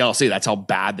canceled the DLC. That's how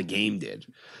bad the game did,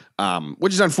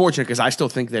 which is unfortunate because I still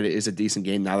think that it is a decent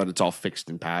game now that it's all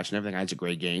fixed and patched and everything. It's a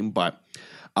great game, but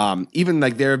even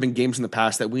like there have been games in the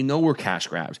past that we know were cash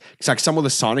grabs. It's like some of the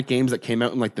Sonic games that came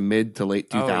out in like the mid to late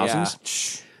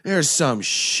 2000s. There's some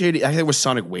shitty. I think it was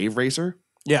Sonic Wave Racer.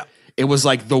 Yeah. It was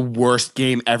like the worst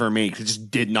game ever made. It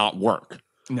just did not work.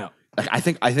 No. Like I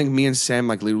think me and Sam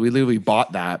like we literally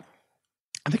bought that.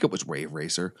 I think it was Wave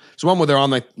Racer. It's one where they're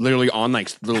on like literally on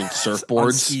like little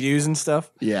surfboards, Ski-Doos and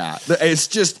stuff. Yeah,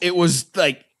 it was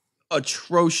like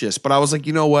atrocious. But I was like,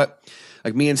 you know what?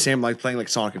 Like me and Sam like playing like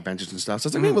Sonic Adventures and stuff. So I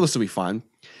was like, maybe this will be fun.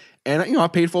 And I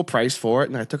paid full price for it,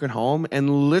 and I took it home,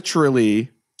 and literally,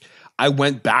 I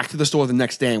went back to the store the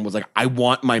next day and was like, I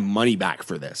want my money back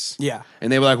for this. Yeah.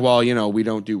 And they were like, well, we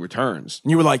don't do returns.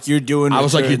 And you were like, you're doing I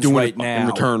was like, you're doing right it now. in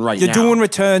return right You're now. doing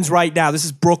returns right now. This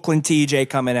is Brooklyn TJ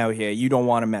coming out here. You don't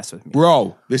want to mess with me.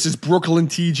 Bro, this is Brooklyn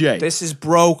TJ. This is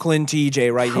Brooklyn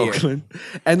TJ right here. Brooklyn.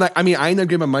 And like, I mean, I ended up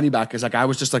giving my money back because like I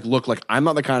was just like, look, like I'm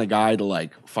not the kind of guy to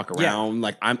like fuck around. Yeah.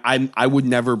 Like I would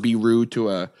never be rude to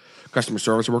a customer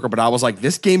service worker, but I was like,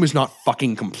 this game is not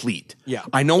fucking complete. Yeah.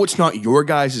 I know it's not your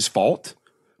guys' fault,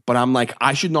 but I'm like,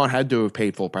 I should not have to have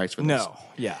paid full price for this. No.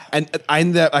 Yeah. And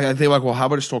they were like, well, how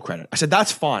about a store credit? I said,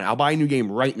 that's fine. I'll buy a new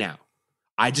game right now.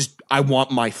 I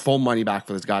want my full money back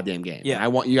for this goddamn game. Yeah. And I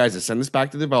want you guys to send this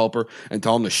back to the developer and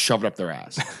tell them to shove it up their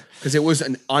ass. Because it was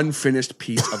an unfinished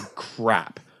piece of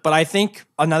crap. But I think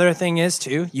another thing is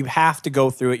too, you have to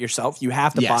go through it yourself. You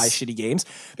have to Yes. buy shitty games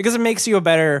because it makes you a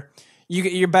better.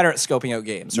 You're better at scoping out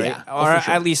games, right? Yeah. Or for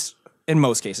sure. at least in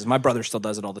most cases. My brother still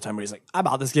does it all the time. Where he's like, "I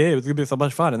bought this game. It's gonna be so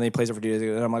much fun," and then he plays it for 2 days.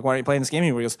 And I'm like, "Why aren't you playing this game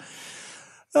anymore?" He goes,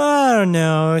 "I don't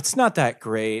know. It's not that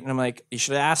great." And I'm like, "You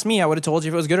should have asked me. I would have told you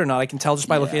if it was good or not. I can tell just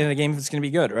by looking at a game if it's gonna be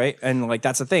good, right?" And like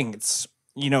that's the thing. It's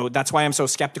that's why I'm so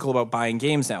skeptical about buying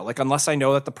games now. Like unless I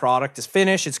know that the product is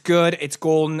finished, it's good, it's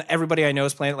golden, everybody I know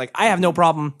is playing it. Like I have no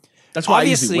problem. That's why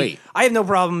Obviously, I usually wait. I have no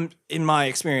problem in my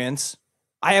experience.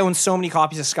 I own so many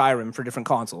copies of Skyrim for different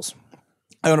consoles.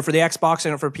 I own it for the Xbox, I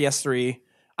own it for PS3,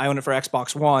 I own it for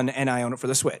Xbox One, and I own it for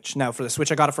the Switch. Now, for the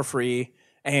Switch, I got it for free,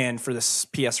 and for this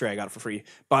PS3, I got it for free.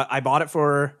 But I bought it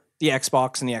for the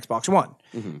Xbox and the Xbox One.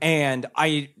 And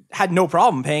I had no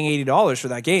problem paying $80 for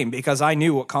that game because I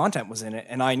knew what content was in it,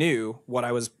 and I knew what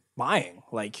I was buying.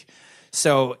 Like,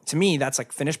 so to me, that's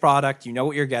like finished product. You know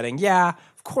what you're getting. Yeah,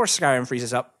 of course Skyrim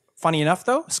freezes up. Funny enough,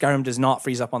 though, Skyrim does not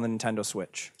freeze up on the Nintendo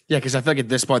Switch. Yeah, because I feel like at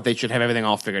this point they should have everything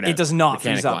all figured out. It does not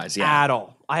freeze up mechanic-wise, yeah. at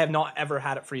all. I have not ever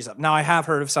had it freeze up. Now, I have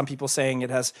heard of some people saying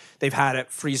they've had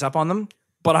it freeze up on them,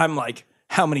 but I'm like,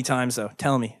 how many times though?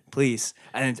 Tell me, please.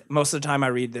 And most of the time I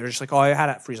read, they're just like, oh, I had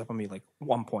it freeze up on me like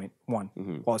 1.1 while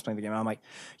I was playing the game. I'm like,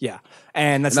 yeah.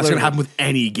 And that's And that's going to literally- happen with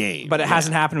any game. but it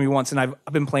hasn't happened to me once, and I've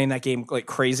been playing that game like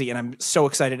crazy, and I'm so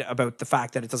excited about the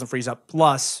fact that it doesn't freeze up.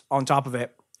 Plus, on top of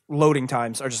it, loading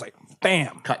times are just like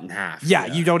bam. cut in half. Yeah,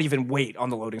 you don't even wait on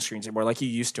the loading screens anymore like you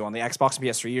used to on the Xbox and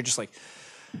PS3. You're just like,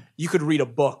 you could read a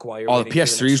book while you're Oh, the waiting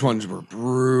for PS3's ones were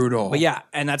brutal. But yeah,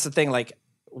 and that's the thing. Like,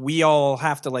 we all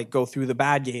have to like go through the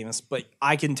bad games. But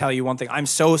I can tell you one thing: I'm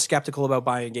so skeptical about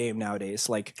buying a game nowadays.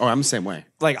 Like, Oh, I'm the same way.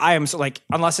 I am so, like,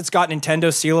 unless it's got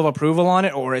Nintendo seal of approval on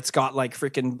it, or it's got like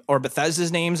freaking or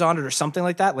Bethesda's names on it, or something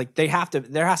like that. Like, there has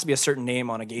to be a certain name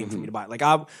on a game for me to buy. Like,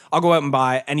 I'll go out and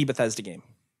buy any Bethesda game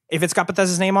if it's got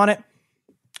Bethesda's name on it.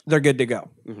 They're good to go.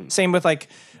 Same with like,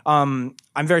 I'm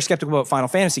very skeptical about Final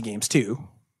Fantasy games too.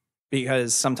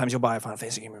 Because sometimes you'll buy a Final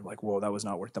Fantasy game and you're like, whoa, that was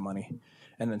not worth the money.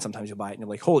 And then sometimes you'll buy it and you're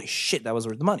like, holy shit, that was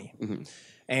worth the money.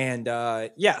 And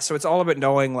so it's all about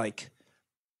knowing, like,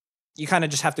 you kind of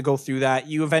just have to go through that.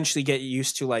 You eventually get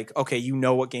used to like, okay, you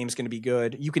know what game's going to be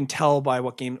good. You can tell by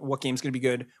what game's going to be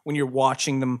good when you're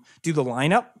watching them do the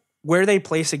lineup. Where they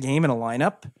place a game in a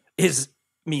lineup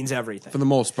means everything. For the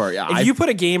most part, yeah. If you put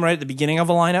a game right at the beginning of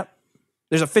a lineup,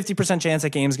 there's a 50% chance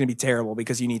that game's going to be terrible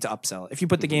because you need to upsell it. If you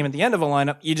put the game at the end of a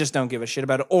lineup, you just don't give a shit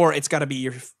about it, or it's got to be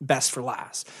your best for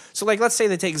last. So, like, let's say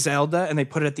they take Zelda and they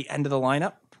put it at the end of the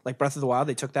lineup, like Breath of the Wild,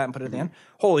 they took that and put it at the end.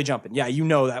 Holy jumping. Yeah, you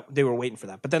know that they were waiting for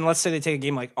that. But then let's say they take a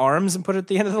game like ARMS and put it at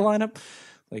the end of the lineup.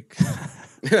 Like,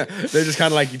 they're just kind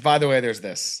of like, by the way, there's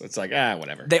this. It's like,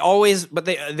 whatever. they always put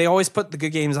the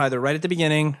good games either right at the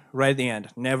beginning, right at the end,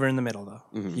 never in the middle though.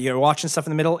 You're watching stuff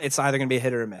in the middle, it's either going to be a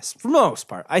hit or a miss for the most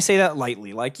part. I say that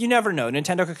lightly. Like, you never know.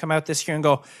 Nintendo could come out this year and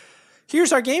go,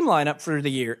 here's our game lineup for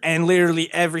the year, and literally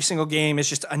every single game is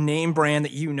just a name brand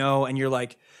that you know, and you're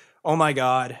like, oh my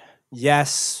god,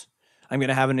 yes, I'm going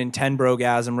to have a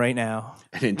Nintendo-brogasm right now.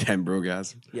 A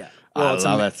Nintendo-brogasm. Yeah. I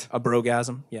love it. A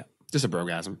brogasm. Yeah. Just a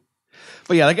brogasm.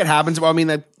 But yeah, like, it happens. Well, I mean,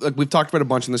 like we've talked about a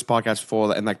bunch in this podcast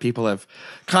before, and like people have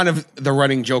kind of, the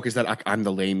running joke is that I'm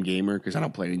the lame gamer because I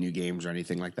don't play any new games or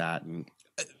anything like that. And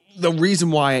the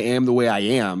reason why I am the way I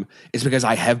am is because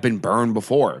I have been burned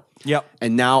before. Yep.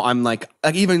 And now I'm like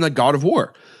even like God of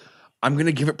War, I'm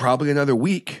gonna give it probably another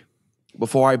week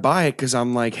before I buy it because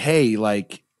I'm like, hey,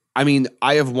 like, I mean,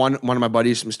 I have one of my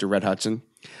buddies, Mr. Red Hudson.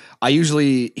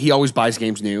 He always buys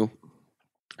games new.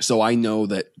 So I know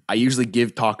that I usually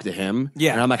talk to him.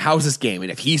 Yeah. And I'm like, how's this game? And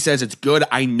if he says it's good,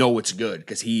 I know it's good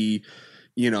because he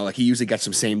usually gets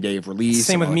some same day of release.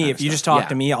 Same with me. If you just talk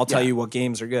to me, I'll tell you what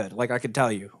games are good. Like, I could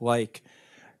tell you. Like,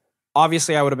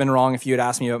 obviously, I would have been wrong if you had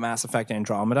asked me about Mass Effect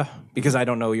Andromeda because I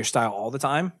don't know your style all the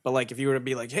time. But like, if you were to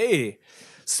be like, hey,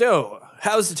 so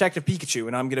how's Detective Pikachu?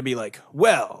 And I'm going to be like,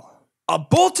 well, a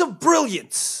bolt of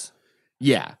brilliance.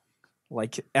 Yeah.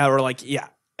 Yeah.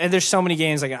 And there's so many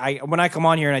games. Like, when I come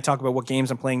on here and I talk about what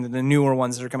games I'm playing, the newer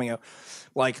ones that are coming out,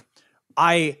 like,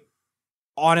 I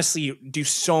honestly do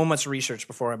so much research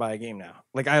before I buy a game now.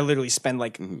 Like, I literally spend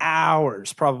like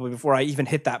hours probably before I even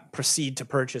hit that proceed to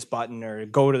purchase button or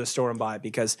go to the store and buy it,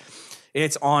 because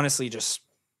it's honestly just,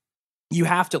 you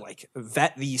have to like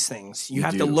vet these things. You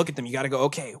have to look at them. You got to go,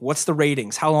 okay, what's the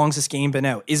ratings? How long has this game been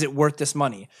out? Is it worth this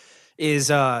money?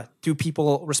 Do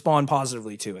people respond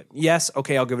positively to it? Yes.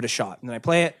 Okay, I'll give it a shot. And then I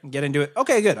play it and get into it.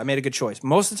 Okay, good. I made a good choice.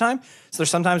 Most of the time, so there's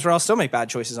sometimes where I'll still make bad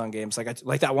choices on games.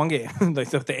 Like that one game,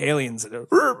 like the aliens,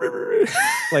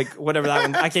 like whatever that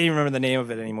one. I can't even remember the name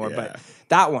of it anymore. Yeah. But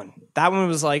that one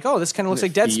was like, oh, this kind of looks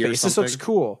like Dead Space. This looks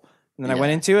cool. And then I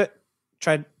went into it,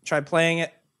 tried playing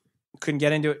it, couldn't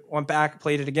get into it. Went back,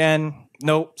 played it again.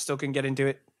 Nope, still couldn't get into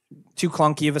it. Too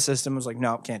clunky of a system. I was like,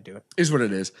 no, can't do it. Is what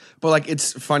it is. But like,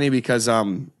 it's funny because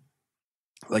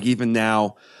like even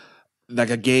now, like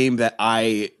a game that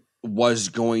I was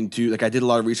going to, like, I did a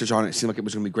lot of research on it. It seemed like it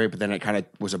was going to be great, but then it kind of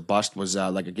was a bust. Was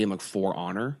like a game like For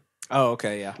Honor. Oh,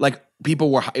 okay, yeah. Like,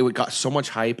 it got so much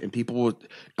hype, and people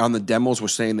on the demos were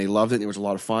saying they loved it. And it was a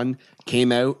lot of fun.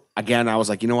 Came out again. I was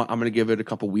like, you know what? I'm going to give it a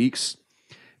couple weeks.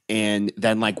 And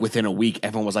then, like, within a week,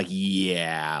 everyone was like,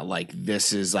 "Yeah, like,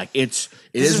 this is like this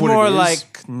is what more it is."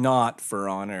 like not For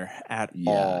Honor at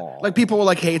all. Like, people were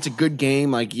like, "Hey, it's a good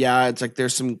game." Like, yeah, it's like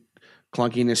there's some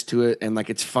clunkiness to it, and like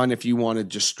it's fun if you want to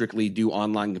just strictly do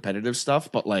online competitive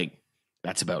stuff. But like,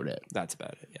 that's about it. That's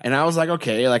about it. Yeah. And I was like,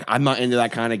 okay, like I'm not into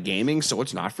that kind of gaming, so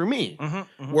it's not for me.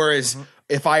 Whereas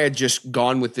if I had just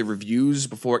gone with the reviews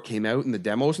before it came out and the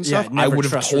demos and stuff, I would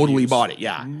have totally bought it.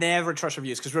 Yeah, never trust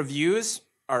reviews, because reviews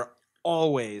are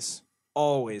always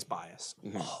biased.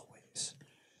 Always.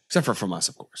 Except for from us,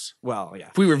 of course. Well, yeah.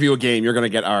 If we review a game, you're going to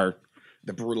get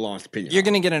the brutal honest opinion. You're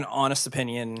going to get an honest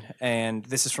opinion, and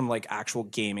this is from like actual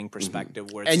gaming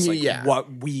perspective, where it's like what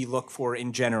we look for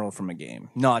in general from a game,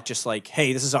 not just like,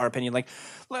 hey, this is our opinion. Like,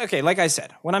 okay, like I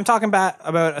said, when I'm talking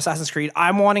about Assassin's Creed,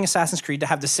 I'm wanting Assassin's Creed to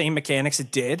have the same mechanics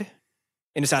it did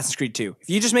in Assassin's Creed 2. If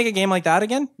you just make a game like that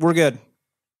again, we're good.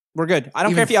 We're good. I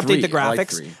don't Even care if you update the 3. I like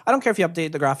graphics. 3. I don't care if you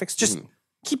update the graphics. Just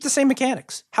keep the same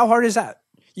mechanics. How hard is that?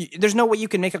 There's no way you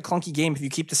can make a clunky game if you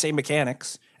keep the same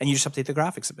mechanics and you just update the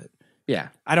graphics a bit. Yeah.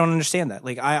 I don't understand that.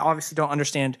 Like, I obviously don't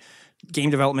understand game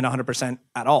development 100%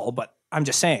 at all, but I'm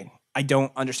just saying, I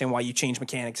don't understand why you change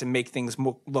mechanics and make things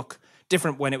look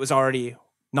different when it was already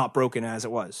not broken as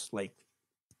it was. Like,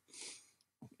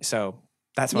 so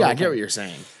that's Yeah, I get what you're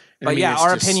saying. But I mean, yeah, it's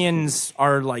our just- opinions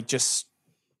are like just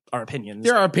our opinions.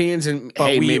 There are opinions, and but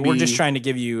hey, we're just maybe- trying to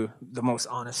give you the most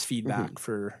honest feedback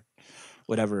for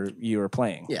whatever you are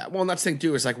playing. Yeah, well, and that's the thing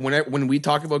too. Is like when we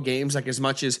talk about games, like as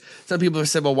much as some people have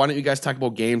said, well, why don't you guys talk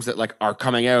about games that like are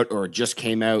coming out or just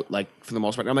came out, like for the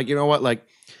most part? And I'm like, you know what, like.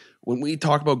 When we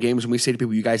talk about games and we say to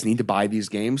people, you guys need to buy these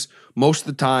games, most of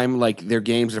the time, like they're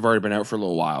games that have already been out for a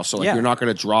little while. So like Yeah. you're not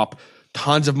going to drop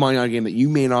tons of money on a game that you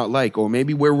may not like, or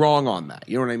maybe we're wrong on that.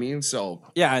 You know what I mean? So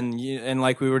Yeah, and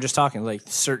like we were just talking, like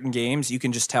certain games you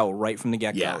can just tell right from the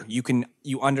get go. Yeah.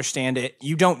 You understand it.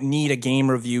 You don't need a game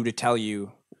review to tell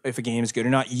you if a game is good or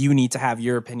not. You need to have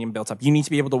your opinion built up. You need to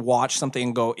be able to watch something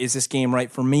and go, is this game right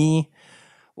for me?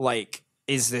 Like,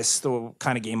 is this the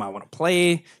kind of game I want to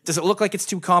play? Does it look like it's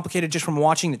too complicated just from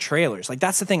watching the trailers? Like,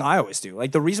 that's the thing I always do.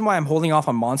 Like, the reason why I'm holding off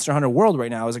on Monster Hunter World right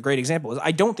now is a great example. Is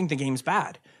I don't think the game's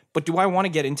bad, but do I want to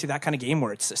get into that kind of game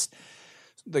where it's just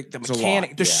the mechanic?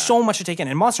 lot, There's yeah. so much to take in,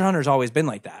 and Monster Hunter's always been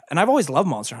like that. And I've always loved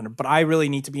Monster Hunter, but I really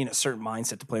need to be in a certain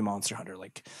mindset to play Monster Hunter.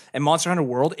 Like, and Monster Hunter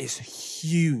World is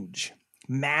huge,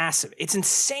 massive. It's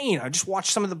insane. I just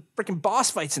watched some of the freaking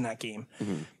boss fights in that game.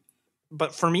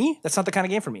 But for me, that's not the kind of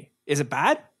game for me. Is it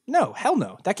bad? No, hell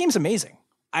no. That game's amazing.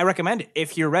 I recommend it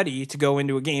if you're ready to go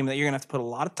into a game that you're gonna have to put a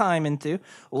lot of time into,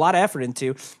 a lot of effort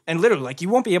into, and literally, like, you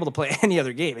won't be able to play any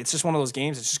other game. It's just one of those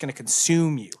games that's just gonna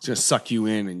consume you. it's going to suck you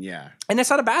in, and yeah. And that's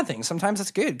not a bad thing. Sometimes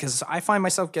it's good because I find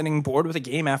myself getting bored with a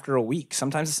game after a week.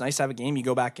 Sometimes it's nice to have a game you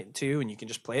go back into and you can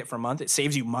just play it for a month. It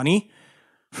saves you money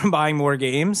from buying more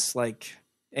games, like,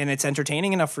 and it's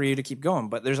entertaining enough for you to keep going.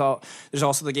 But there's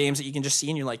also the games that you can just see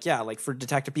and you're like, yeah, like for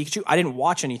Detective Pikachu, I didn't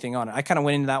watch anything on it. I kind of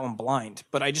went into that one blind,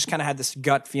 but I just kind of had this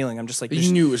gut feeling. I'm just like, You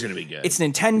knew it was going to be good. it's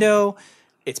Nintendo,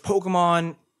 it's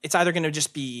Pokemon. It's either going to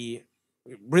just be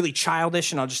really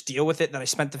childish and I'll just deal with it that I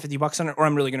spent the $50 on it, or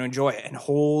I'm really going to enjoy it. And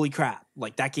holy crap,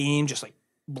 like that game just like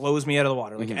blows me out of the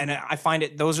water. Like, and I find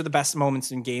it, those are the best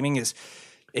moments in gaming is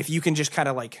if you can just kind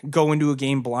of like go into a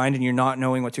game blind and you're not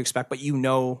knowing what to expect, but you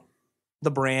know the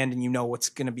brand and you know what's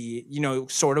going to be, you know,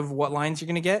 sort of what lines you're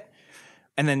going to get.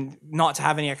 And then not to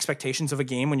have any expectations of a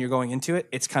game when you're going into it,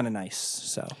 it's kind of nice.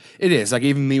 So It is. Like,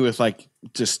 even me with, like,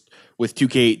 just with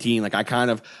 2K18, like, I kind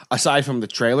of, aside from the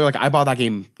trailer, like, I bought that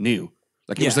game new.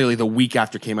 Like, it was Yeah. literally the week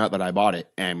after it came out that I bought it.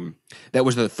 And that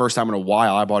was the first time in a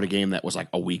while I bought a game that was, like,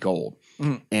 a week old.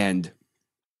 And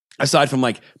aside from,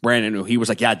 like, Brandon, he was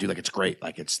like, yeah, dude, like, it's great.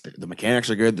 Like, it's the mechanics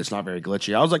are good. It's not very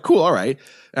glitchy. I was like, cool, all right.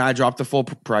 And I dropped the full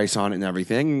price on it and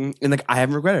everything. And, like, I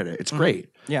haven't regretted it. It's great.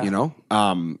 Yeah. You know?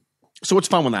 So it's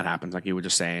fun when that happens, like you were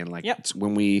just saying. Like, Yep. it's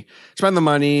when we spend the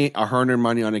money, our hard-earned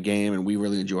money on a game, and we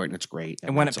really enjoy it, and it's great.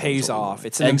 and when it that's always pays what we off, want.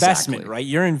 it's an investment, right?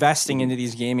 You're investing into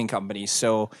these gaming companies.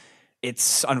 So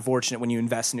it's unfortunate when you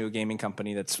invest into a gaming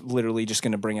company that's literally just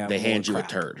going to bring out They more hand you a crap.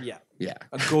 turd. Yeah. Yeah.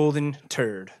 A golden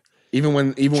turd. Even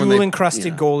when they Jewel encrusted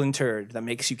yeah, golden turd that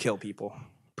makes you kill people.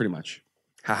 pretty much.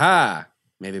 Haha.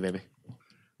 Maybe, baby.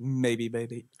 Maybe,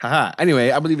 baby. Haha. Anyway,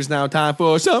 I believe it's now time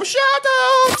for some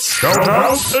shout-outs.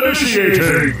 Shoutouts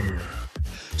initiating.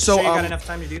 So, Sure you got enough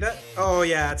time to do that? Oh,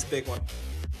 yeah, it's a big one.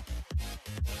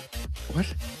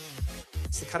 what?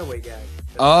 It's the cutaway gag.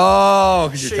 Oh,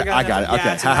 'cause Sure you're you I got got it. enough- Okay.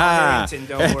 yeah, it's an Al Haha. Harrington,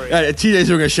 don't worry. 2 days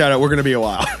we're gonna shout out. We're gonna be a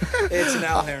while. It's an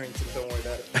Al Harrington. Don't worry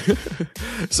about it.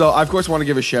 So, I, of course, want to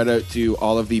give a shout out to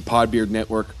all of the Podbeard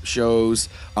Network shows.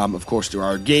 Of course, to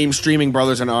our game streaming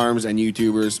brothers in arms and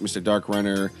YouTubers, Mr. Dark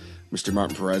Runner, Mr.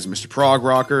 Martin Perez, and Mr. Prog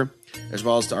Rocker, as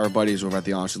well as to our buddies over at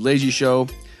the Honest and Lazy Show.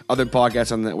 Other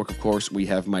podcasts on the network, of course, we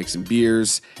have Mikes and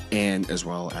Beers, and as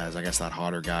well as, I guess, that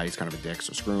Hotter guy. He's kind of a dick,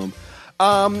 so screw him.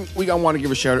 We want to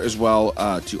give a shout out as well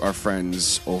to our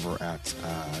friends over at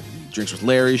Drinks with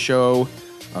Larry show,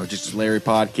 Just as Larry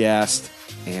podcast,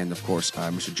 and of course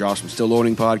Mr. Josh from Still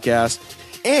Loading podcast,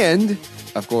 and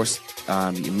of course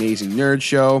the Amazing Nerd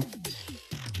Show,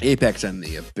 Apex and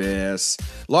the Abyss.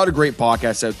 A lot of great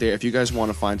podcasts out there. If you guys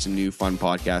want to find some new fun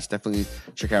podcasts, definitely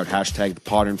check out hashtag the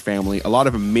Podern Family. A lot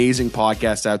of amazing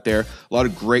podcasts out there. A lot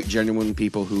of great, genuine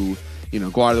people who, you know,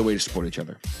 go out of their way to support each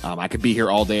other. I could be here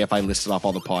all day if I listed off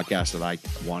all the podcasts that I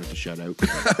wanted to shout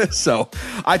out. So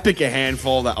I pick a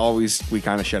handful that always we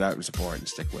kind of shout out and support and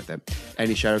stick with it.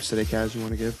 Any shout outs today, Kaz, you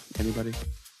want to give? Anybody?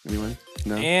 Anyone?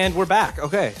 No? And we're back.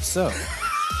 Okay, so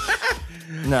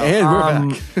No. And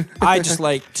we're back. I just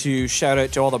like to shout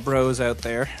out to all the bros out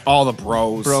there, All the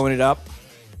bros. broing it up.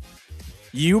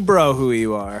 You bro who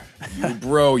you are.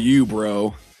 You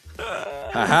bro.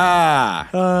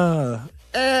 Haha.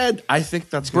 And I think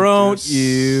that's gonna do Don't us.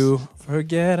 you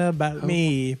forget about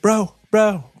me. Bro.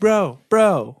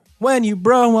 When you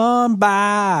bro on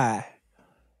by.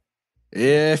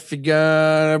 If you're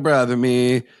gonna brother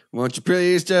me, won't you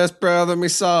please just brother me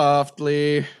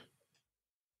softly?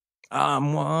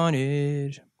 I'm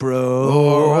wanted, bro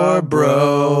or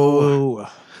bro.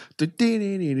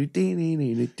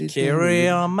 Carry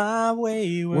on my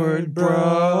wayward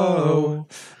bro.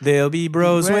 There'll be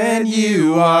bros when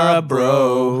you are a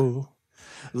bro.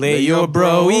 Lay your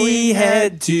broy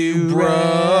head to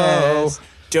rest.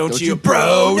 Don't you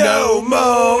bro no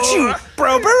more.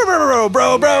 Bro,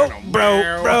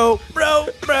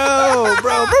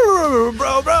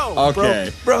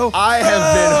 Okay. bro. I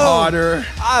have been hotter.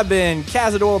 I've been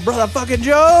Cazador Brother fucking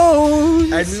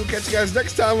Jones. And we will catch you guys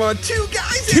next time on Two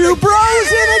Guys Two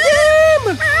bros in a